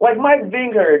conversations, like Mike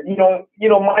Vingard, you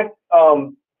know, Mike,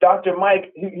 Dr.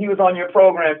 Mike, he was on your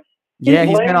program. Yeah,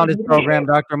 he's been on this program,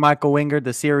 Dr. Michael Wingard,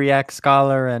 the Syriac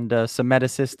scholar and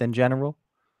Semiticist in general.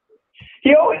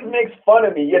 He always makes fun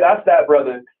of me. Yeah, that's that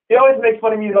brother. He always makes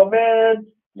fun of me. He's like, man,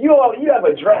 you have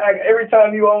a drag every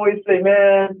time you always say,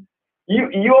 man,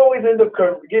 you always end up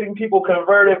getting people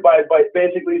converted by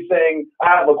basically saying,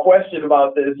 I have a question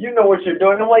about this. You know what you're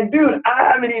doing. I'm like, dude,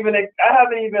 I haven't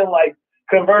even like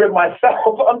converted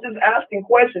myself. I'm just asking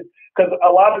questions, because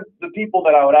a lot of the people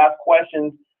that I would ask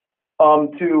questions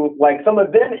to, like, some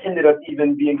of them ended up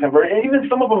even being converted, and even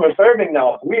some of them are serving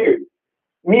now. It's weird.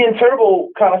 me and Turbo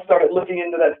kind of started looking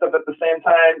into that stuff at the same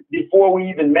time before we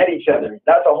even met each other.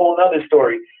 That's a whole nother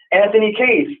story. Anthony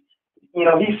Case, you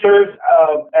know, he serves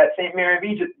at St. Mary of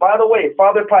Egypt. By the way,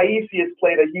 Father Paisius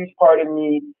played a huge part in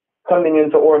me coming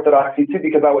into Orthodoxy too,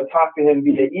 because I would talk to him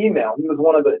via email. He was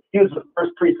the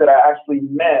first priest that I actually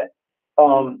met,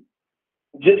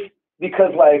 just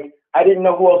because like I didn't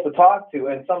know who else to talk to,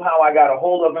 and somehow I got a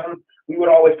hold of him. We would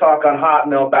always talk on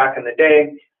Hotmail back in the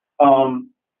day.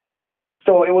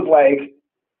 So it was like,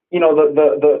 you know,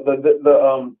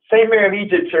 the St. Mary of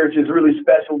Egypt Church is really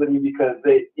special to me because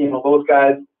they, you know, those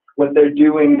guys, what they're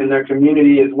doing in their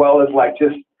community, as well as like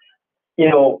just, you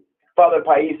know, Father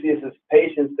Paisius'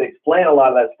 patience to explain a lot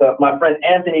of that stuff. My friend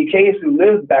Anthony Case, who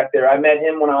lives back there, I met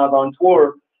him when I was on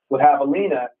tour with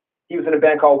Javelina. He was in a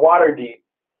band called Waterdeep.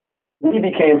 We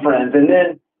became friends. And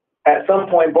then at some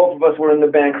point, both of us were in the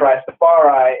band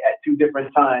Christafari at two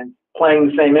different times, playing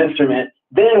the same instrument.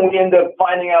 Then we end up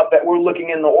finding out that we're looking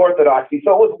in the Orthodoxy.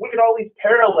 So it was weird, all these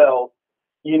parallels,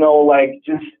 you know, like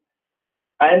just,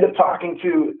 I ended up talking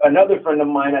to another friend of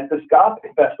mine at this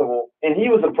Gothic festival, and he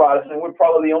was a Protestant. We're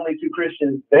probably the only two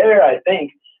Christians there, I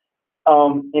think.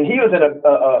 And he was in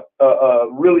a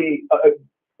really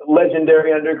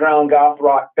legendary underground goth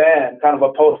rock band, kind of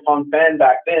a post-punk band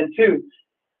back then too.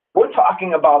 We're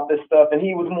talking about this stuff, and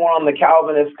he was more on the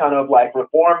Calvinist kind of like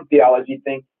Reformed theology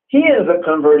thing. He ends up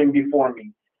converting before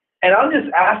me. And I'm just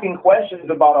asking questions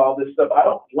about all this stuff. I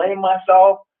don't blame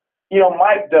myself. You know,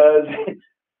 Mike does.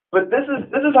 But this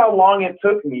is how long it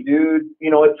took me, dude. You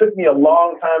know, it took me a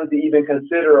long time to even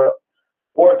consider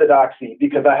Orthodoxy,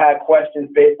 because I had questions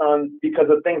because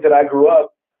of things that I grew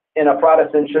up in a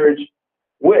Protestant church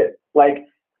with. Like,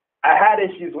 I had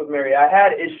issues with Mary. I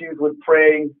had issues with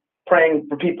praying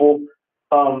for people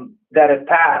that have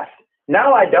passed.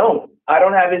 Now I don't. I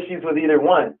don't have issues with either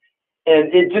one.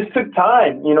 And it just took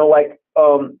time, you know, like,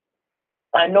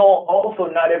 I know also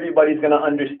not everybody's going to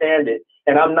understand it,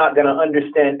 and I'm not going to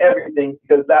understand everything,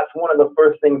 because that's one of the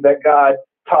first things that God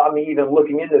taught me even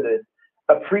looking into this.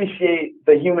 Appreciate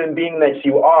the human being that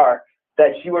you are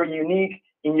unique,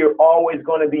 and you're always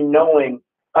going to be knowing.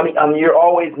 You're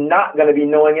always not going to be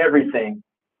knowing everything.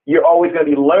 You're always going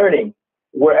to be learning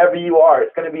wherever you are.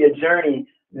 It's going to be a journey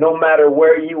no matter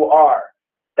where you are.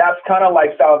 That's kind of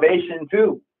like salvation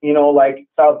too. You know, like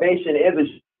salvation is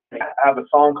I have a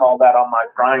song called that on my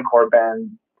grindcore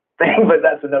band thing, but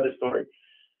that's another story.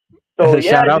 So yeah,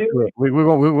 shout out to it. We're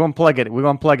gonna plug it. We're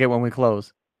gonna plug it when we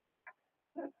close.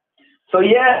 So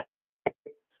yeah,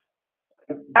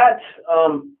 that's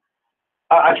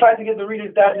I tried to get the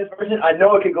Reader's Digest version. I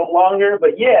know it could go longer,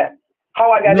 but yeah,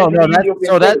 how I got into the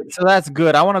Ethiopian so that's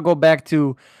good. I want to go back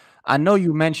to. I know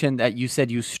you mentioned that you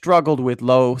said you struggled with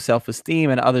low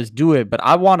self-esteem and others do it, but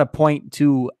I want to point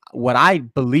to what I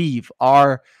believe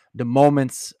are the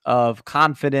moments of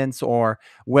confidence, or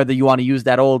whether you want to use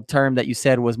that old term that you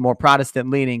said was more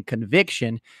Protestant leaning,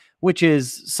 conviction, which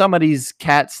is some of these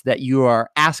cats that you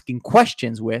are asking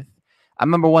questions with. I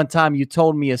remember one time you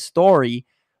told me a story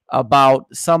about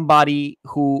somebody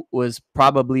who was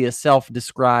probably a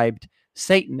self-described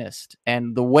Satanist,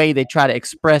 and the way they try to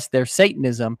express their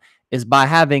Satanism is by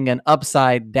having an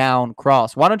upside down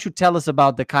cross. Why don't you tell us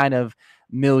about the kind of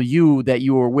milieu that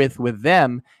you were with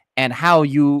them, and how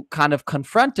you kind of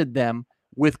confronted them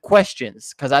with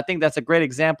questions? Because I think that's a great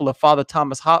example of Father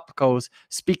Thomas Hopkos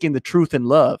speaking the truth in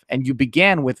love. And you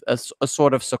began with a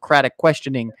sort of Socratic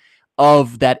questioning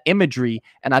of that imagery.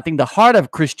 And I think the heart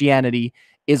of Christianity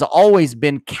has always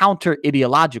been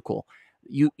counter-ideological.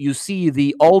 You see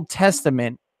the Old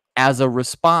Testament as a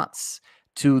response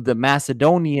to the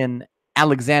Macedonian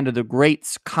Alexander the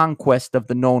Great's conquest of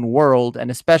the known world, and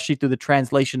especially through the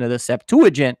translation of the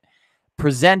Septuagint,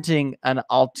 presenting an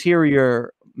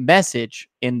ulterior message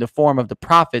in the form of the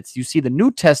prophets. You see the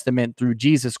New Testament through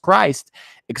Jesus Christ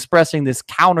expressing this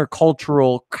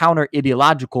countercultural,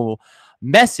 counter-ideological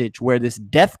message, where this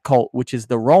death cult, which is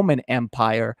the Roman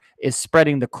Empire, is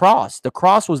spreading the cross. The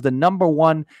cross was the number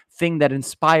one thing that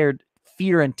inspired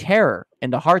fear and terror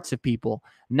in the hearts of people.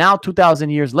 Now,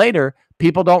 2,000 years later,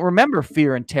 people don't remember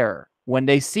fear and terror. When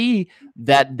they see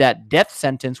that death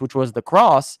sentence, which was the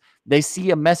cross, they see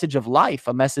a message of life,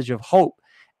 a message of hope.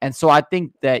 And so I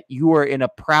think that you are in a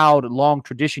proud, long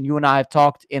tradition. You and I have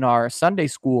talked in our Sunday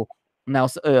school. Now,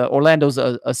 Orlando's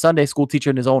a Sunday school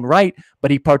teacher in his own right,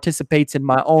 but he participates in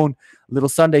my own little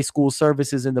Sunday school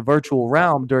services in the virtual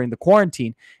realm during the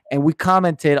quarantine. And we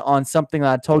commented on something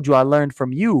that I told you I learned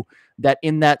from you, that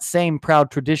in that same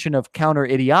proud tradition of counter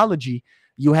ideology,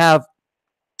 you have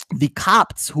the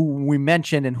Copts, who we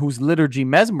mentioned and whose liturgy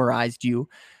mesmerized you.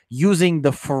 using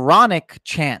the pharaonic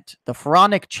chant,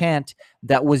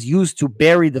 that was used to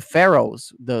bury the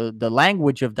pharaohs, the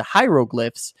language of the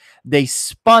hieroglyphs. They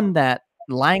spun that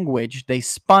language, they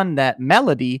spun that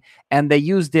melody, and they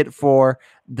used it for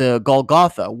the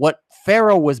Golgotha. What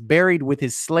Pharaoh was buried with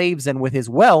his slaves and with his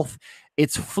wealth,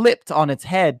 it's flipped on its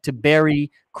head to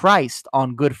bury Christ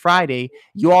on Good Friday.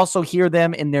 You also hear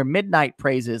them in their midnight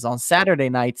praises on Saturday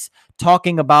nights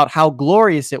talking about how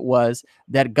glorious it was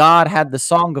that God had the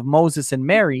song of Moses and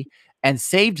Mary and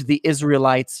saved the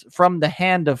Israelites from the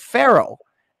hand of Pharaoh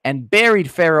and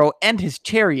buried Pharaoh and his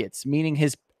chariots, meaning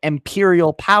his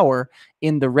imperial power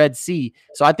in the Red Sea.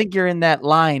 So I think you're in that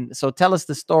line. So tell us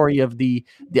the story of the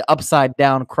upside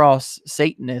down cross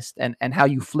Satanist and how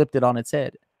you flipped it on its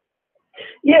head.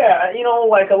 Yeah,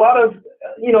 like a lot of,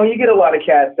 you get a lot of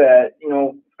cats that,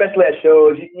 especially at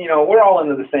shows, we're all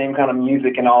into the same kind of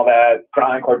music and all that,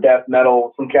 grindcore, death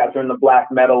metal. Some cats are in the black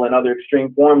metal and other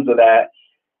extreme forms of that.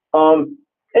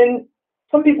 And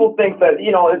some people think that,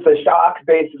 it's a shock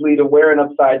basically to wear an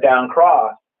upside down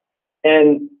cross.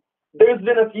 And there's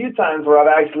been a few times where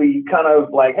I've actually kind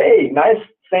of like, hey, nice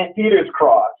St. Peter's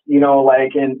cross,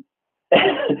 like, and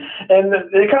and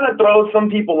it kind of throws some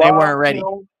people off. They weren't ready.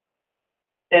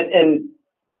 And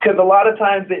because a lot of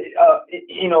times,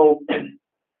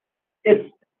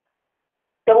 it's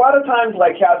a lot of times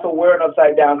like cats will wear an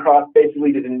upside down cross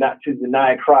basically to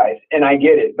deny Christ, and I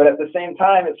get it, but at the same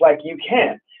time, it's like you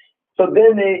can't. So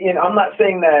then I'm not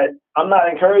saying that I'm not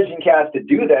encouraging cats to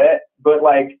do that, but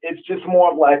like it's just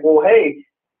more of like, well, hey,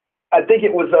 I think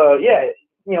it was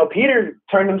Peter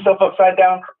turned himself upside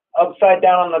down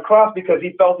on the cross because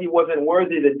he felt he wasn't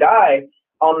worthy to die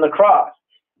on the cross.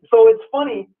 So it's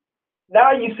funny,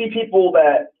 now you see people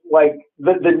that like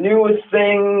the newest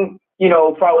thing,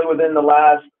 probably within the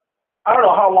last, I don't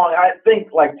know how long, I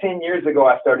think like 10 years ago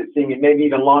I started seeing it, maybe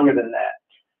even longer than that.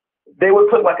 They would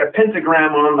put like a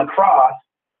pentagram on the cross,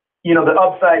 the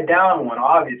upside down one,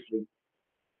 obviously.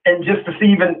 And just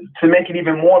to make it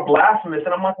even more blasphemous.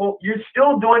 And I'm like, well, you're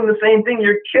still doing the same thing.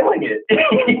 You're killing it.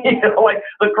 Like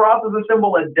the cross is a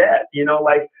symbol of death,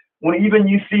 like when even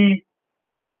you see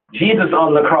Jesus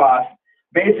on the cross,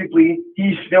 basically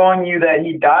he's showing you that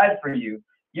he died for you.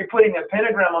 You're putting a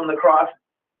pentagram on the cross.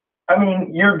 I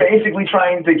mean, you're basically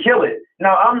trying to kill it.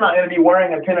 Now, I'm not going to be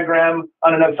wearing a pentagram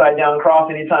on an upside down cross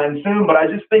anytime soon, but I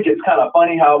just think it's kind of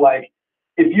funny how, like,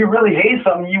 if you really hate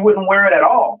something, you wouldn't wear it at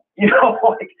all.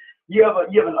 Like you have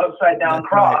an upside down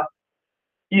cross,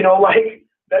 right. Like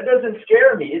that doesn't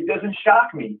scare me. It doesn't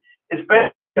shock me,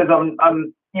 especially because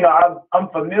I'm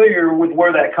familiar with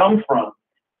where that comes from.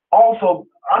 Also,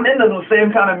 I'm into the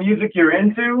same kind of music you're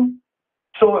into.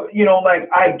 So, like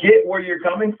I get where you're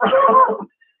coming from.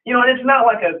 And it's not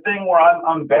like a thing where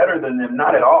I'm better than them.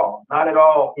 Not at all. Not at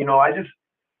all.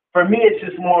 For me, it's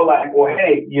just more like, well,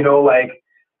 hey, like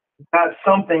that's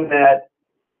something that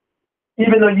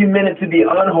even though you meant it to be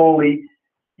unholy,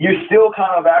 you're still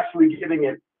kind of actually giving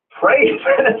it praise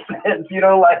in a sense,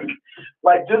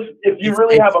 like just if you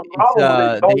really have a problem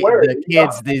with it, don't wear it. The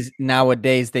kids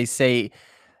nowadays, they say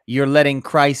you're letting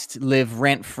Christ live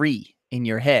rent free in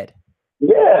your head.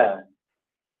 Yeah.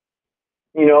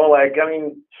 Like, I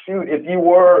mean, shoot, if you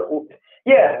were,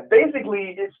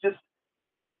 basically it's just,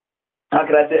 how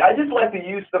could I say, I just like to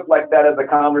use stuff like that as a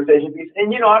conversation piece.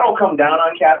 And, I don't come down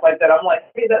on cats like that. I'm like,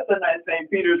 hey, that's a nice St.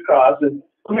 Peter's cross. And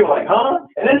people are like, huh?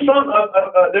 And then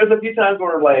there's a few times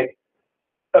where like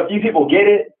a few people get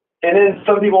it. And then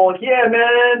some people are like, yeah,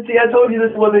 man, see, I told you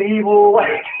this wasn't evil.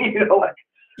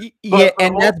 Yeah,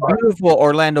 and that's beautiful,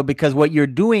 Orlando, because what you're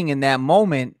doing in that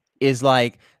moment is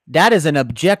like, that is an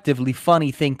objectively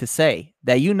funny thing to say,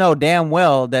 that damn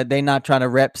well that they're not trying to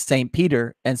rep St.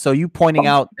 Peter. And so you pointing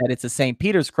out that it's a St.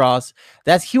 Peter's cross,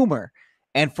 that's humor.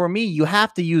 And for me, you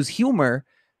have to use humor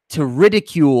to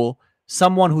ridicule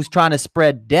someone who's trying to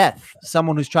spread death,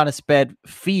 someone who's trying to spread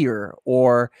fear,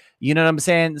 or, you know what I'm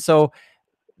saying? So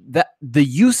that the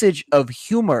usage of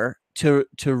humor to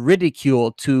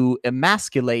ridicule, to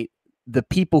emasculate the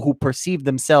people who perceive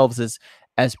themselves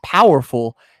as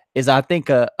powerful is, I think,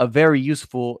 a very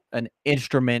useful an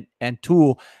instrument and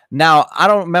tool. Now, I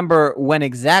don't remember when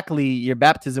exactly your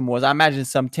baptism was. I imagine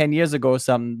some 10 years ago or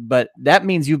something, but that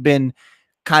means you've been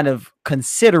kind of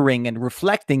considering and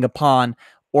reflecting upon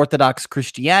Orthodox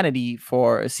Christianity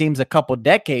for, it seems, a couple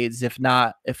decades, if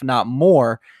not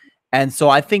more. And so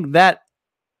I think that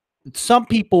some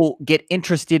people get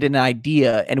interested in an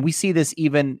idea, and we see this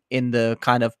even in the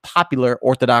kind of popular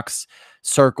Orthodox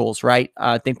circles, right?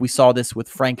 I think we saw this with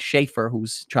Frank Schaeffer,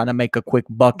 who's trying to make a quick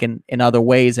buck in other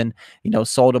ways, and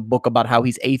sold a book about how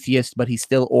he's atheist, but he's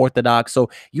still Orthodox.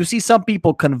 So you see some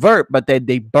people convert, but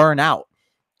they burn out.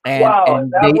 and Wow, is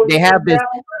and that they what they it have is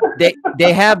this now?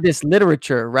 they have this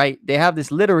literature, right? They have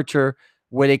this literature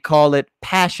where they call it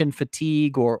passion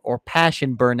fatigue or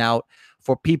passion burnout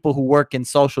for people who work in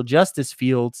social justice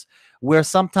fields, where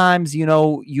sometimes, you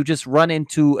know, you just run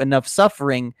into enough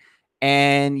suffering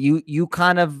and you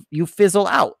kind of you fizzle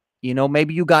out. You know,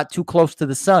 maybe you got too close to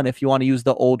the sun, if you want to use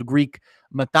the old Greek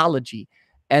mythology.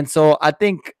 And so I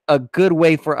think a good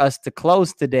way for us to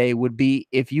close today would be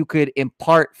if you could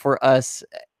impart for us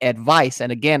advice.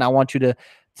 And again, I want you to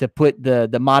put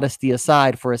the modesty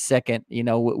aside for a second. You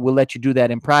know, we'll let you do that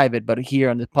in private, but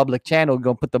here on the public channel, we're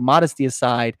gonna put the modesty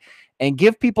aside and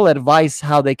give people advice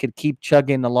how they could keep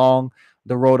chugging along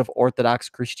the road of Orthodox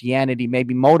Christianity,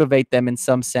 maybe motivate them in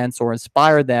some sense or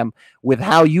inspire them with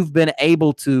how you've been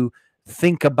able to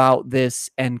think about this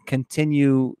and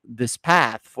continue this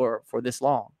path for this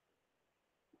long.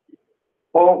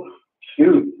 Well,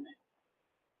 shoot,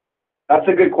 that's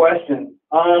a good question.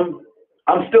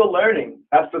 I'm still learning.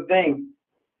 That's the thing.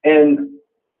 And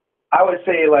I would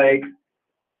say, like,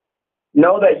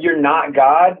 know that you're not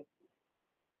God.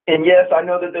 And yes, I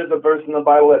know that there's a verse in the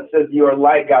Bible that says you are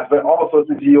like God, but also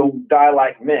says you'll die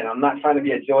like men. I'm not trying to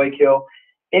be a joy kill.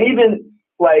 And even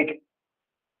like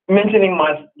mentioning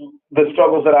the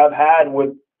struggles that I've had with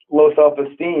low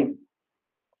self-esteem,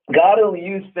 God will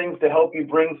use things to help you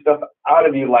bring stuff out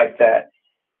of you like that.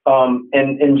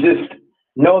 And just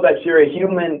know that you're a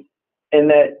human, and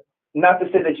that, not to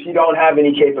say that you don't have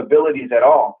any capabilities at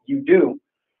all. You do,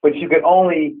 but you can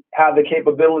only have the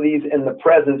capabilities in the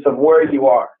presence of where you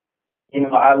are. You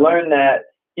know, I learned that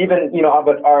even, you know,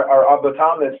 our Abba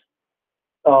Thomas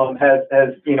has,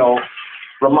 you know,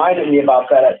 reminded me about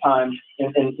that at times.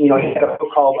 And you know, he had a book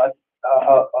called,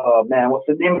 man, what's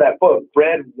the name of that book?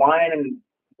 Bread, Wine, and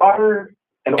Water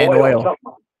and And Oil, oil,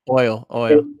 something. oil.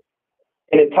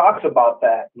 And it talks about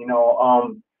that, you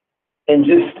know, and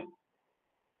just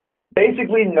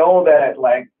basically know that,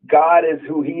 like, God is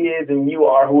who he is and you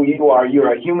are who you are.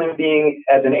 You're a human being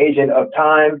as an agent of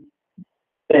time.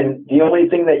 And the only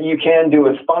thing that you can do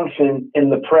is function in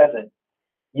the present.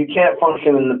 You can't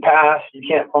function in the past. You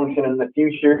can't function in the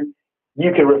future.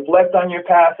 You can reflect on your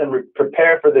past and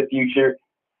prepare for the future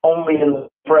only in the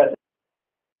present.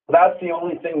 That's the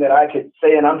only thing that I could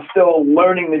say. And I'm still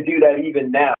learning to do that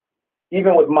even now.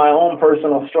 Even with my own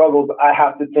personal struggles, I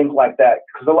have to think like that,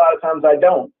 because a lot of times I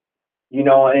don't, you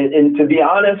know, and to be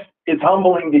honest, it's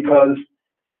humbling because,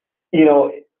 you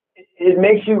know, it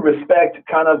makes you respect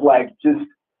kind of like just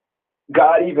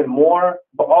God even more,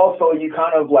 but also you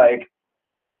kind of like,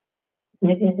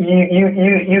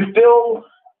 you feel,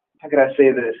 how could I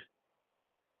say this?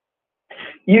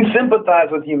 You sympathize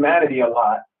with humanity a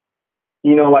lot.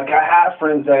 You know, like I have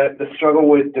friends that struggle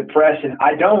with depression.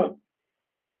 I don't.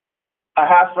 I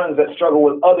have friends that struggle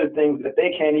with other things that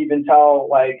they can't even tell,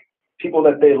 like, people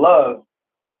that they love,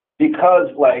 because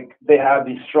like they have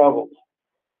these struggles.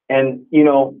 And, you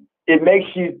know, it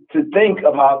makes you to think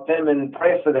about them and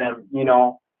pray for them, you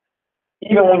know,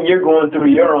 even when you're going through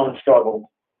your own struggles.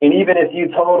 And even if you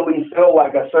totally feel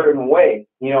like a certain way,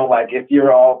 you know, like if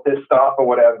you're all pissed off or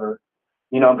whatever,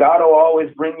 you know, God will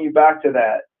always bring you back to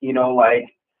that, you know, like,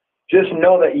 just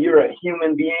know that you're a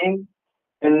human being,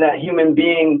 and that human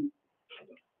being,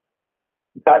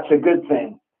 that's a good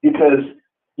thing, because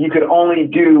you could only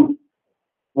do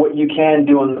what you can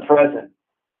do in the present.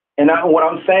 And what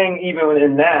I'm saying, even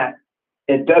in that,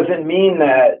 it doesn't mean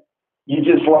that you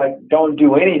just like don't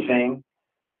do anything.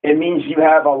 It means you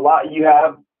have a lot, you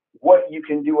have what you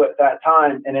can do at that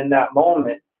time and in that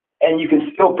moment, and you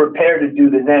can still prepare to do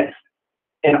the next.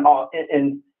 And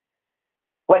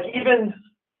like, even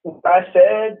what I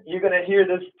said, you're going to hear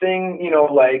this thing, you know,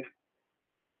 like,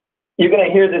 you're going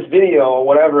to hear this video or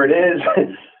whatever it is.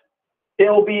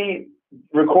 It'll be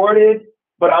recorded,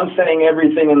 but I'm saying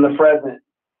everything in the present.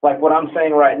 Like, what I'm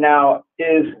saying right now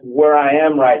is where I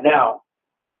am right now,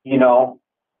 you know,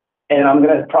 and I'm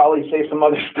going to probably say some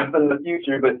other stuff in the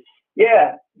future, but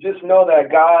yeah, just know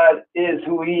that God is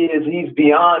who he is. He's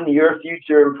beyond your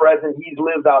future and present. He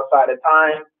lives outside of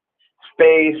time,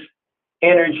 space,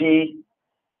 energy,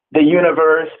 the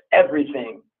universe,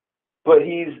 everything. But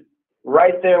he's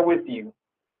right there with you.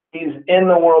 He's in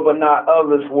the world, but not of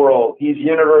this world. He's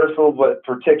universal, but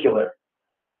particular.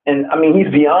 And I mean,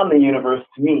 he's beyond the universe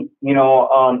to me, you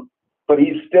know, but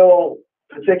he's still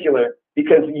particular,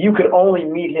 because you could only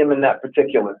meet him in that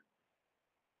particular.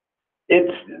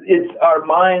 It's our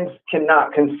minds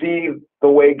cannot conceive the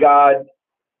way God,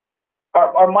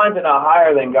 our minds are not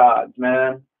higher than God's,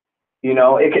 man. You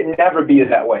know, it could never be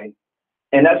that way.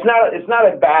 And it's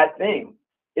not a bad thing.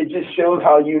 it just shows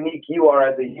how unique you are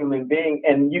as a human being,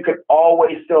 and you could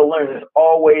always still learn. There's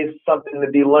always something to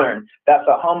be learned. That's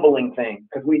a humbling thing,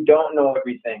 because we don't know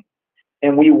everything,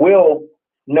 and we will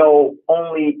know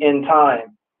only in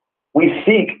time. We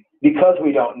seek because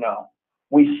we don't know.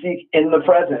 We seek in the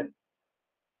present.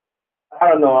 I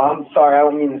don't know. I'm sorry. I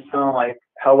don't mean to sound like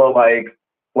hella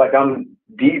like I'm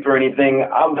deep or anything.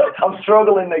 I'm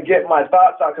struggling to get my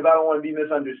thoughts out because I don't want to be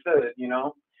misunderstood. You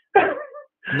know.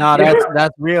 No,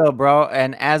 that's real, bro.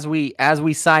 And as we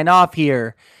sign off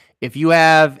here, if you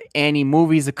have any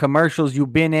movies or commercials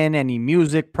you've been in, any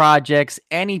music projects,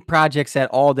 any projects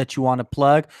at all that you want to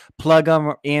plug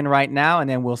them in right now, and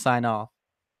then we'll sign off.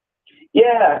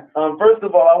 Yeah. First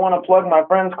of all, I want to plug my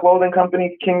friend's clothing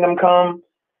company, Kingdom Come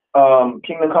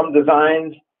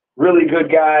Designs. Really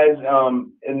good guys.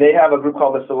 And they have a group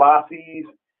called the Selassies.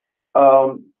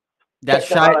 That's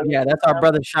that's our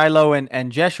brother Shiloh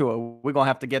and Jeshua. We're gonna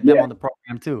have to get them on the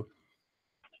program too.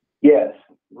 Yes,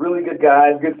 really good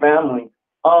guys, good family.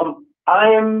 I'm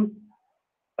how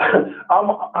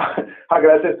can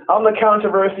I say? I'm the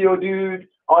controversial dude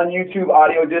on YouTube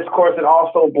Audio Discourse, and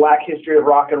also Black History of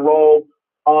Rock and Roll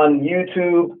on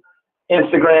YouTube,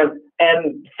 Instagram,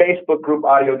 and Facebook group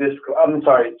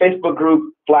Facebook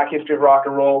group Black History of Rock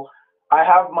and Roll. I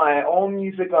have my own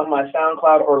music on my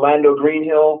SoundCloud, Orlando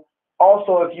Greenhill.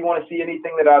 Also, if you want to see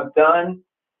anything that I've done,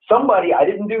 I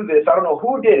didn't do this, I don't know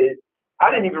who did it. I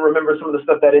didn't even remember some of the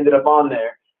stuff that ended up on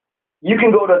there. You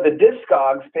can go to the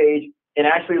Discogs page and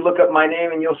actually look up my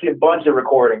name, and you'll see a bunch of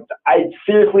recordings. I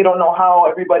seriously don't know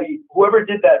how whoever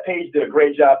did that page did a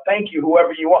great job. Thank you,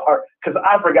 whoever you are, because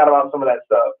I forgot about some of that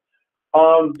stuff.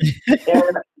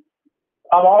 And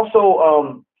I'm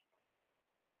also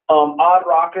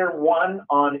Oddrocker 1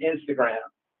 on Instagram.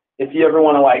 If you ever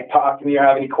want to talk to me or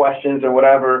have any questions or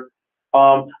whatever.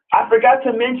 I forgot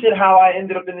to mention how I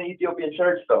ended up in the Ethiopian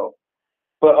church though.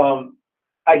 But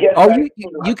I guess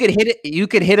you could hit it. You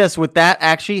could hit us with that.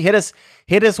 Actually, hit us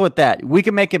with that. We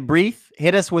can make it brief.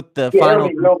 Hit us with the final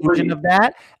conclusion of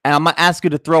that. And I'm gonna ask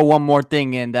you to throw one more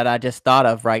thing in that I just thought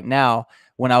of right now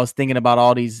when I was thinking about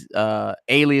all these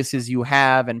aliases you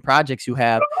have and projects you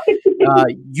have.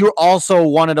 You're also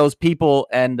one of those people,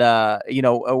 and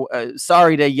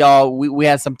sorry that y'all we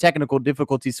had some technical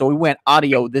difficulties, so we went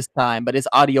audio this time, but it's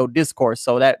audio discourse,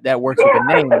 so that works with the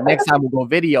name. Next time we'll go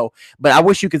video, but I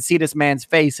wish you could see this man's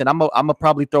face, and I'm gonna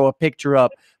probably throw a picture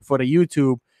up for the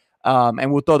YouTube,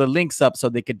 and we'll throw the links up so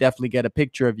they could definitely get a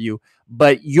picture of you.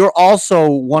 But you're also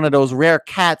one of those rare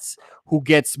cats who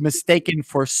gets mistaken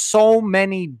for so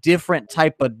many different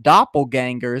type of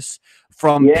doppelgangers,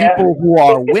 from people who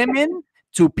are women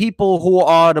to people who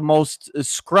are the most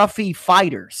scruffy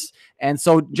fighters. And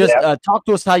so just talk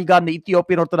to us how you got in the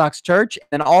Ethiopian Orthodox Church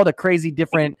and all the crazy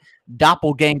different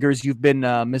doppelgangers you've been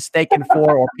mistaken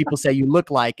for, or people say you look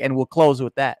like, and we'll close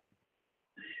with that.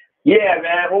 Yeah,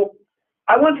 man. Well,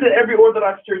 I went to every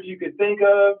Orthodox church you could think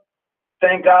of.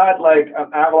 Thank God. I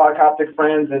have a lot of Coptic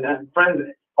friends and friends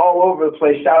all over the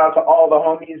place. Shout out to all the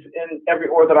homies in every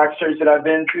Orthodox church that I've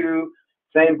been to.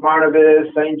 St. Barnabas,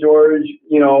 St. George,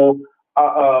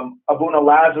 Abuna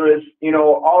Lazarus,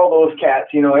 all those cats,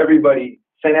 everybody,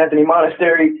 St. Anthony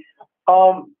Monastery.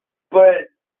 But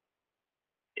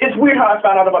it's weird how I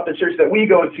found out about the church that we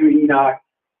go to, Enoch.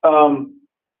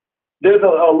 There's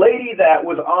a lady that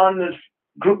was on this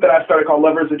group that I started called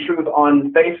Lovers of Truth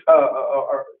on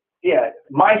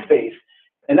MySpace.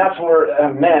 And that's where,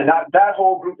 that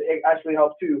whole group actually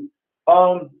helped too.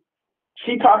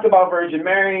 She talked about Virgin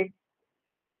Mary.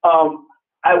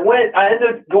 I ended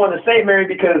up going to St. Mary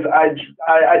because I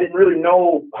didn't really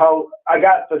know how I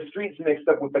got the streets mixed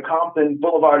up with the Compton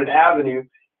Boulevard and Avenue.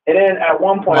 And then at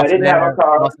one point I didn't have a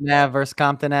car. Boston Ave versus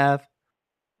Compton Ave.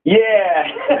 Yeah.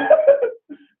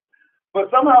 But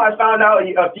somehow I found out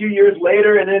a few years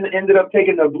later, and then ended up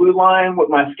taking the blue line with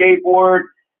my skateboard.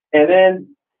 And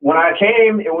then when I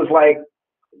came, it was like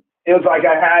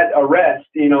I had a rest,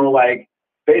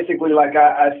 basically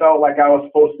I felt like I was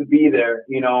supposed to be there,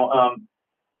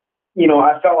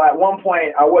 I felt at one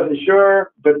point I wasn't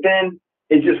sure, but then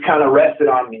it just kind of rested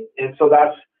on me. And so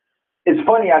it's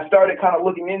funny. I started kind of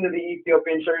looking into the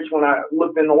Ethiopian church when I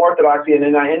looked in the Orthodoxy, and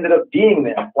then I ended up being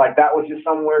there. That was just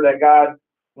somewhere that God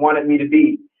wanted me to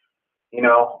be,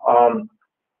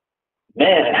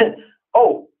 man.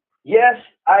 Oh yes,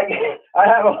 I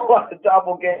have a lot of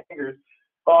doppelgangers.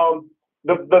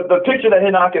 The picture that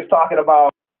Enoch is talking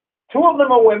about, 2 of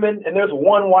them are women, and there's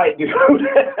 1 white dude.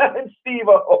 And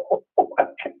Steve-O.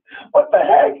 What the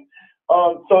heck?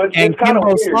 So it's kind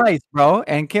Kimbo of Slice, bro.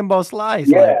 And Kimbo Slice.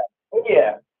 Yeah.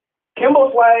 Yeah.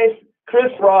 Kimbo Slice,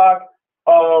 Chris Rock,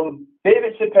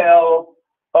 David Chappelle,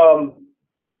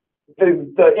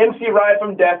 the MC Ride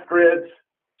from Death Grips,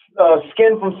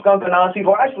 Skin from Skunk Anansi,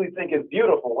 who I actually think is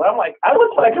beautiful. And I'm like, I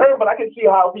look like her, but I can see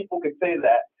how people could say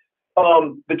that.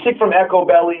 The chick from Echo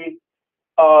Belly,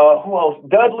 who else?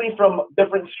 Dudley from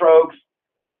Different Strokes,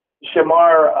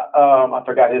 Shamar, I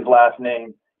forgot his last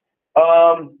name.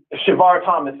 Shavar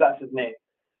Thomas, that's his name.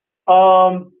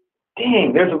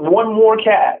 Dang, there's one more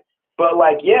cat. But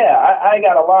like, yeah, I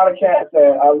got a lot of cats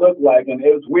that I look like, and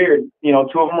it was weird. You know,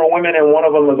 2 of them are women and 1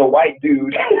 of them is a white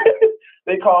dude.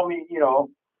 They call me, you know,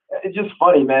 it's just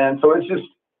funny, man. So it's just,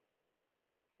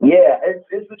 yeah,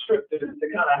 it's a trip to kind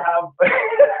of have,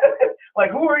 like,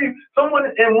 who are you? Someone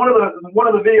in one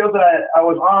of the videos that I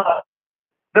was on,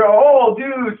 they're all,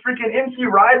 dude, freaking MC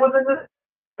Ride was in this.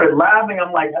 They're laughing.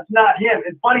 I'm like, that's not him.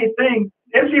 It's funny thing.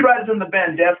 MC Ride's in the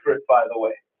band Death Grips, by the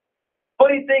way.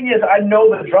 Funny thing is, I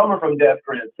know the drummer from Death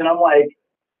Grips, and I'm like,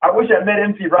 I wish I met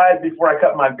MC Ride before I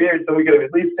cut my beard so we could have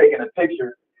at least taken a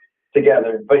picture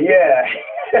together. But yeah,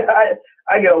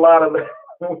 I get a lot of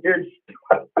weird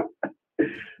stuff.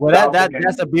 Well,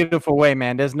 that's a beautiful way,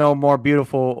 man. There's no more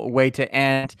beautiful way to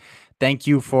end. Thank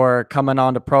you for coming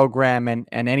on the program, and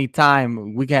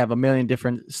anytime we can have a million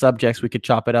different subjects we could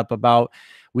chop it up about.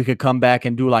 We could come back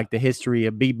and do like the history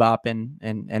of bebop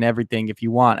and everything if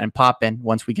you want, and pop in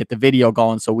once we get the video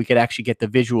going, so we could actually get the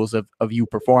visuals of you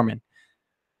performing.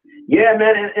 Yeah,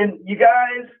 man, and you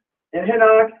guys, and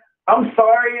Henok, I'm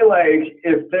sorry, like,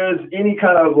 if there's any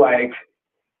kind of, like,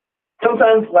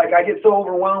 sometimes, like, I get so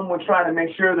overwhelmed with trying to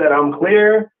make sure that I'm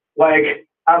clear, like,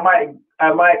 I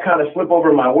might kind of slip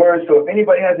over my words. So if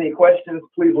anybody has any questions,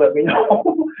 please let me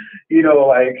know. You know,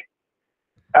 like,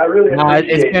 I really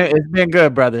appreciate it. It's been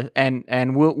good, brother.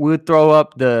 And we'll throw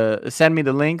up send me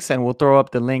the links, and we'll throw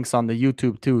up the links on the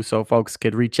YouTube too, so folks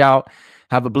could reach out.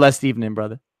 Have a blessed evening,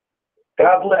 brother.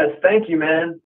 God bless. Thank you, man.